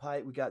coming down the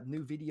pipe. We got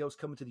new videos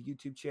coming to the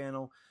YouTube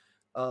channel.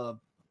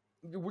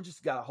 We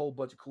just got a whole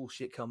bunch of cool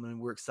shit coming, and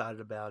we're excited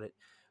about it.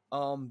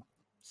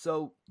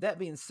 So that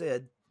being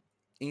said,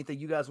 anything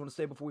you guys want to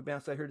say before we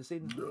bounce out here this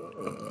evening?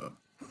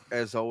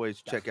 As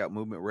always, check out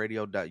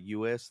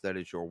movementradio.us. That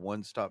is your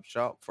one-stop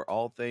shop for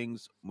all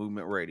things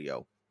Movement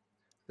Radio.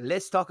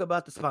 Let's talk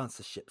about the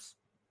sponsorships.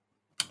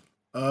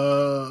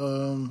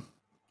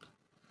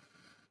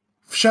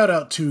 Shout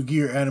out to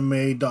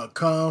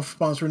gearanime.com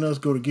sponsoring us.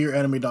 Go to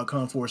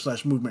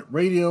gearanime.com/movement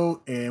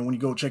radio. And when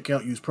you go check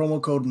out, use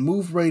promo code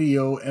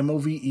MOVERADIO,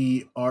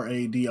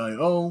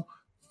 MOVERADIO,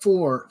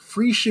 for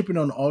free shipping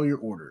on all your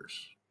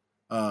orders.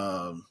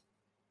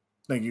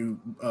 Thank you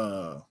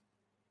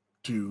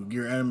to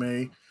Gear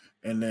Anime.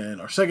 And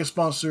then our second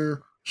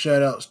sponsor,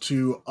 shout outs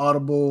to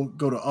Audible.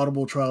 Go to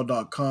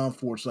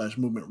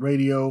audibletrial.com/movement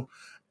radio.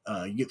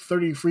 You get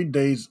 30 free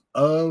days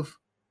of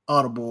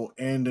Audible,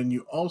 and then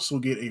you also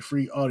get a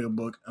free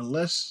audiobook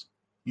unless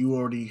you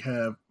already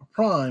have a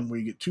Prime where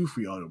you get 2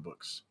 free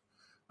audiobooks.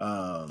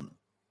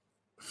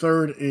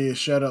 Third is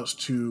shout outs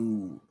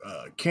to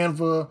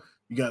Canva.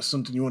 You got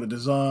something you want to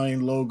design,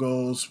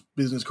 logos,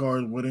 business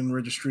cards, wedding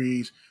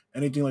registries,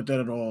 anything like that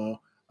at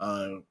all.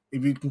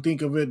 If you can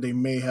think of it, they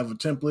may have a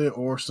template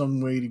or some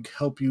way to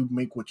help you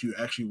make what you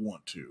actually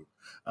want to.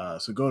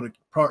 So go to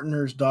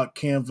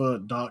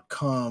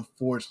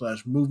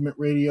partners.canva.com/movement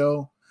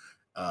radio.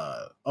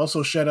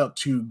 Also, shout out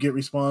to Get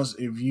Response.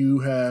 If you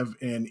have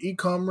an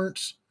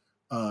e-commerce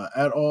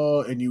at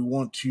all and you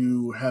want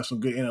to have some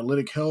good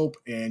analytic help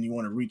and you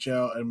want to reach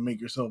out and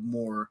make yourself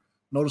more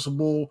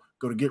noticeable,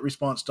 go to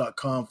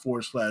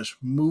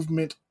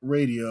getresponse.com/movement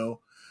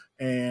radio.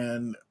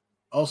 And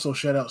also,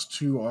 shout outs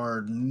to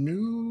our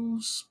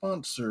new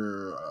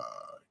sponsor.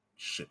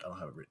 I don't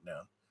have it written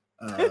down.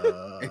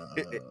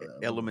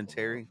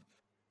 Elementary.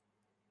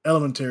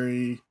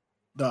 Elementary.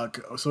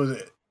 So is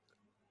it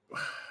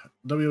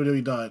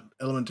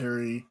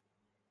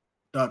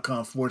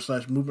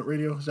www.elementary.com/movement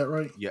radio? Is that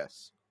right?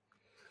 Yes.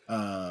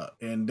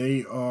 And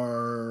they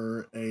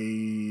are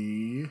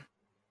a.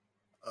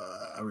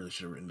 I really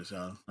should have written this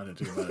down. I didn't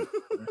think about it.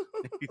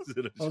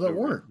 That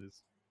work?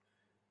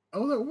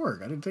 Oh, that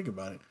work. I didn't think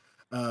about it.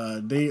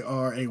 They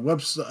are a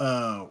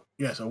website.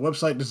 Yes, a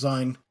website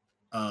design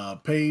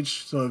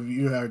page. So if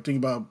you are thinking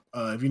about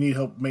if you need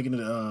help making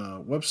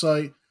a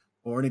website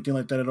or anything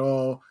like that at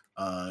all,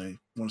 want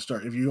to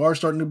start. If you are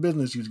starting a new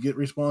business, use Get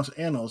Response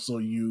and also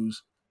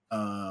use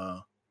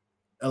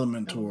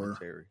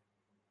Elementor.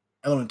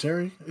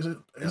 Elementary? Is it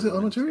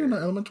Elementary or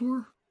not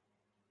Elementor?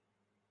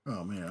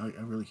 Oh man, I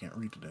really can't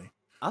read today.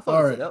 I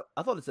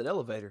thought it said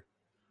elevator.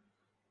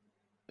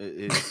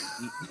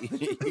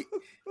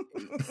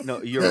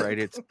 No, you're right.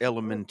 It's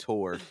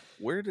Elementor.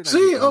 Where did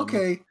see?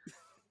 Okay.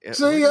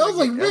 See, I was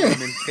like, man.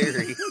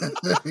 Elementary.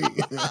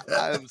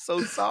 I'm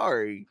so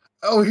sorry.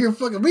 Oh, you're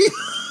fucking me.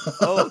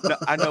 Oh, no,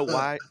 I know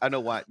why.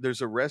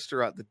 There's a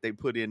restaurant that they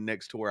put in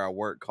next to where I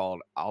work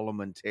called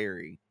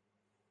Elementary.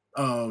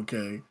 Oh,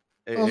 okay.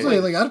 I was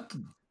like,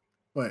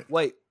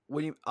 wait.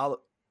 When you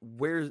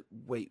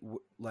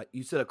like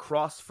you said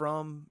across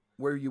from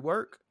where you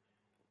work?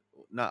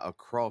 Not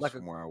across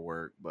from where I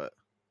work, but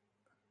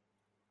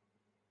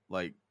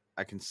like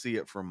I can see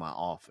it from my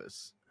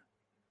office.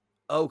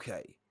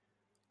 Okay.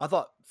 I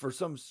thought for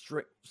some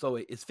so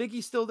wait, is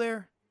Figgy still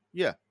there?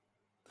 Yeah.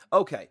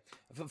 Okay.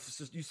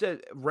 You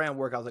said around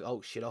work. I was like,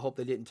 oh shit, I hope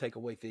they didn't take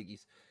away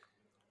Figgies.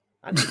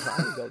 I need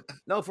to go.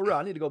 No, for real,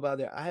 I need to go by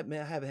there. I haven't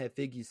had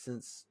Figgies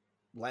since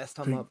last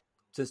time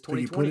since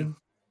 2020.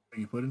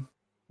 Figgy pudding?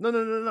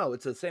 No.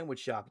 It's a sandwich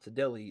shop. It's a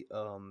deli.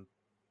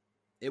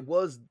 It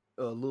was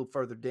a little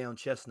further down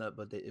Chestnut,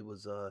 but it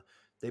was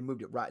they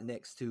moved it right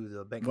next to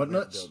the Bank of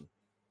America building.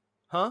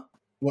 Huh?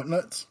 What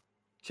nuts?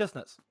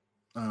 Chestnuts.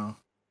 Oh.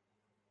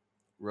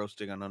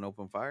 Roasting on an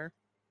open fire?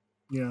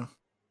 Yeah.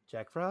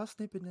 Jack Frost,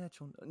 snipping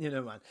natural.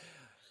 Never mind.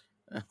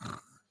 All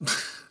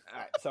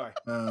right, sorry.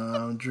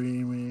 I'm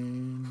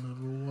dreaming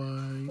of a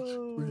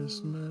white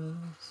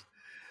Christmas.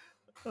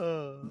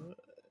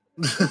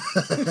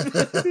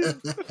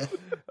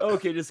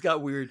 Okay, this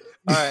got weird.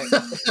 All right.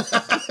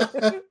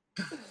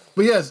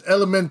 But yes,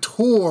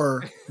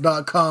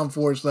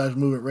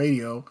 elementor.com/movement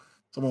radio.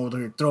 Someone was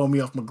here throwing me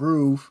off my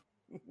groove.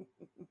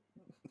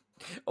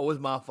 Oh, it was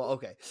my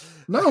fault. Okay.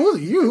 No, it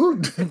wasn't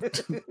you.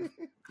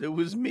 It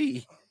was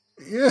me.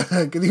 Yeah,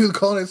 because he was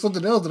calling it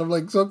something else, and I'm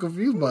like so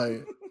confused by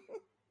it.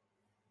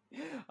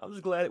 I'm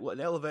just glad it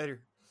wasn't an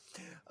elevator.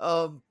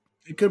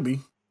 It could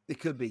be.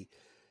 It could be.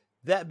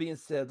 That being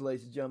said,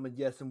 ladies and gentlemen,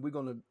 yes, and we're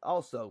going to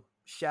also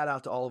shout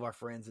out to all of our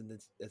friends and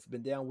that's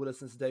been down with us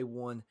since day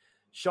one.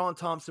 Sean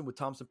Thompson with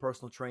Thompson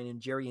Personal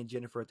Training, Jerry and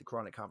Jennifer at the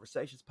Chronic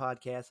Conversations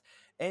Podcast,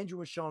 Andrew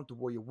and Sean at the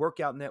Warrior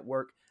Workout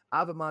Network,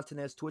 Ivan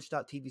Montanez,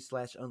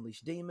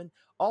 twitch.tv/UnleashDemon,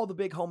 all the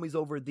big homies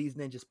over at These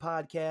Ninjas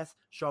Podcast,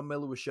 Sean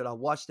Miller with Should I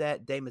Watch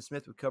That, Damon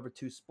Smith with Cover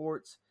 2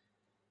 Sports.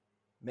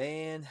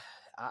 Man,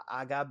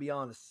 I gotta be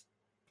honest,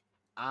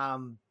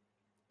 I'm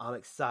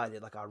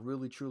excited. Like I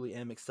really, truly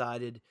am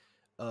excited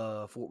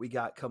for what we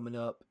got coming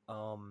up.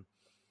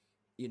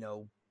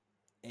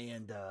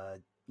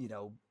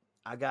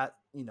 I got,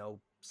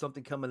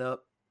 something coming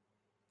up.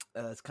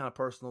 It's kind of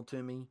personal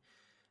to me.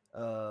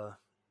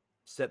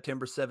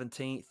 September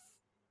 17th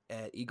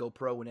at Ego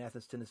Pro in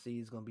Athens, Tennessee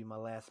is going to be my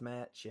last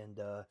match. And,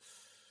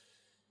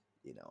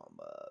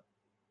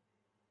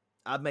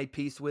 I've made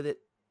peace with it.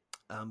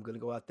 I'm going to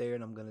go out there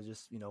and I'm going to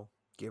just,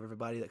 give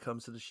everybody that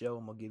comes to the show,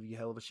 I'm going to give you a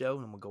hell of a show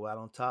and I'm going to go out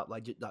on top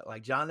like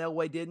John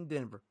Elway did in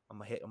Denver. I'm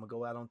going to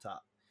go out on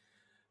top.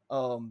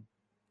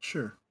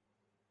 Sure.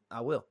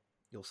 I will.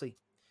 You'll see.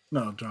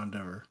 No, John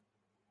Denver.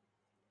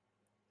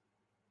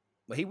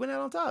 Well, he went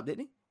out on top,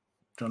 didn't he?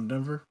 John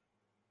Denver?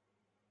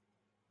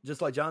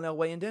 Just like John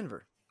Elway in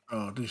Denver.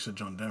 Oh, you said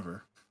John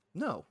Denver.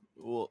 No.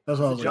 Well, that's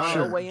what I was John,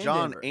 sure. Elway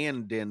John Denver.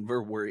 And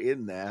Denver were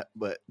in that,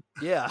 but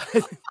yeah.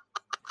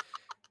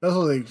 That's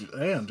what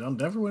damn, John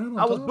Denver went out on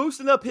top? I was top?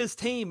 boosting up his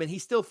team and he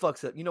still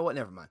fucks up. You know what?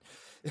 Never mind.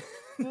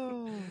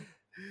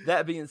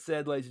 That being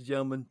said, ladies and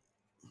gentlemen,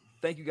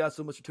 thank you guys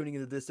so much for tuning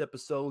into this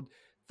episode.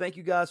 Thank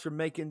you guys for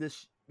making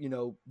this,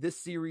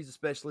 this series,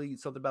 especially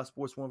Something About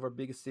Sports, one of our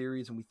biggest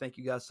series. And we thank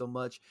you guys so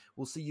much.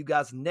 We'll see you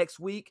guys next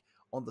week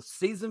on the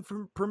season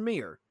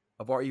premiere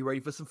of Are You Ready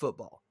for Some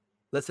Football?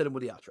 Let's hit them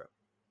with the outro.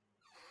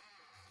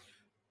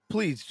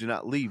 Please do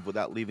not leave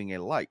without leaving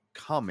a like,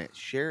 comment,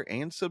 share,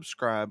 and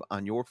subscribe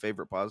on your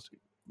favorite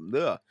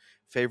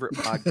favorite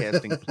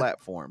podcasting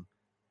platform.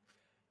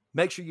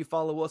 Make sure you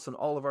follow us on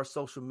all of our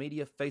social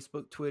media,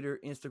 Facebook, Twitter,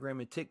 Instagram,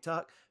 and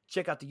TikTok.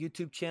 Check out the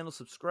YouTube channel,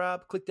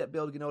 subscribe, click that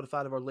bell to get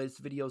notified of our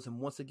latest videos, and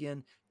once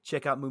again,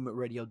 check out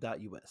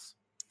movementradio.us.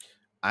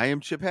 I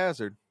am Chip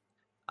Hazard.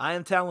 I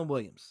am Talon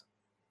Williams.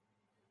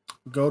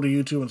 Go to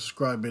YouTube and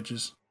subscribe,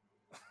 bitches.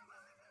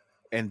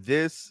 And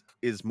this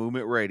is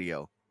Movement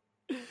Radio.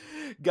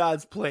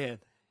 God's plan.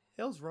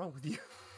 Hell's wrong with you?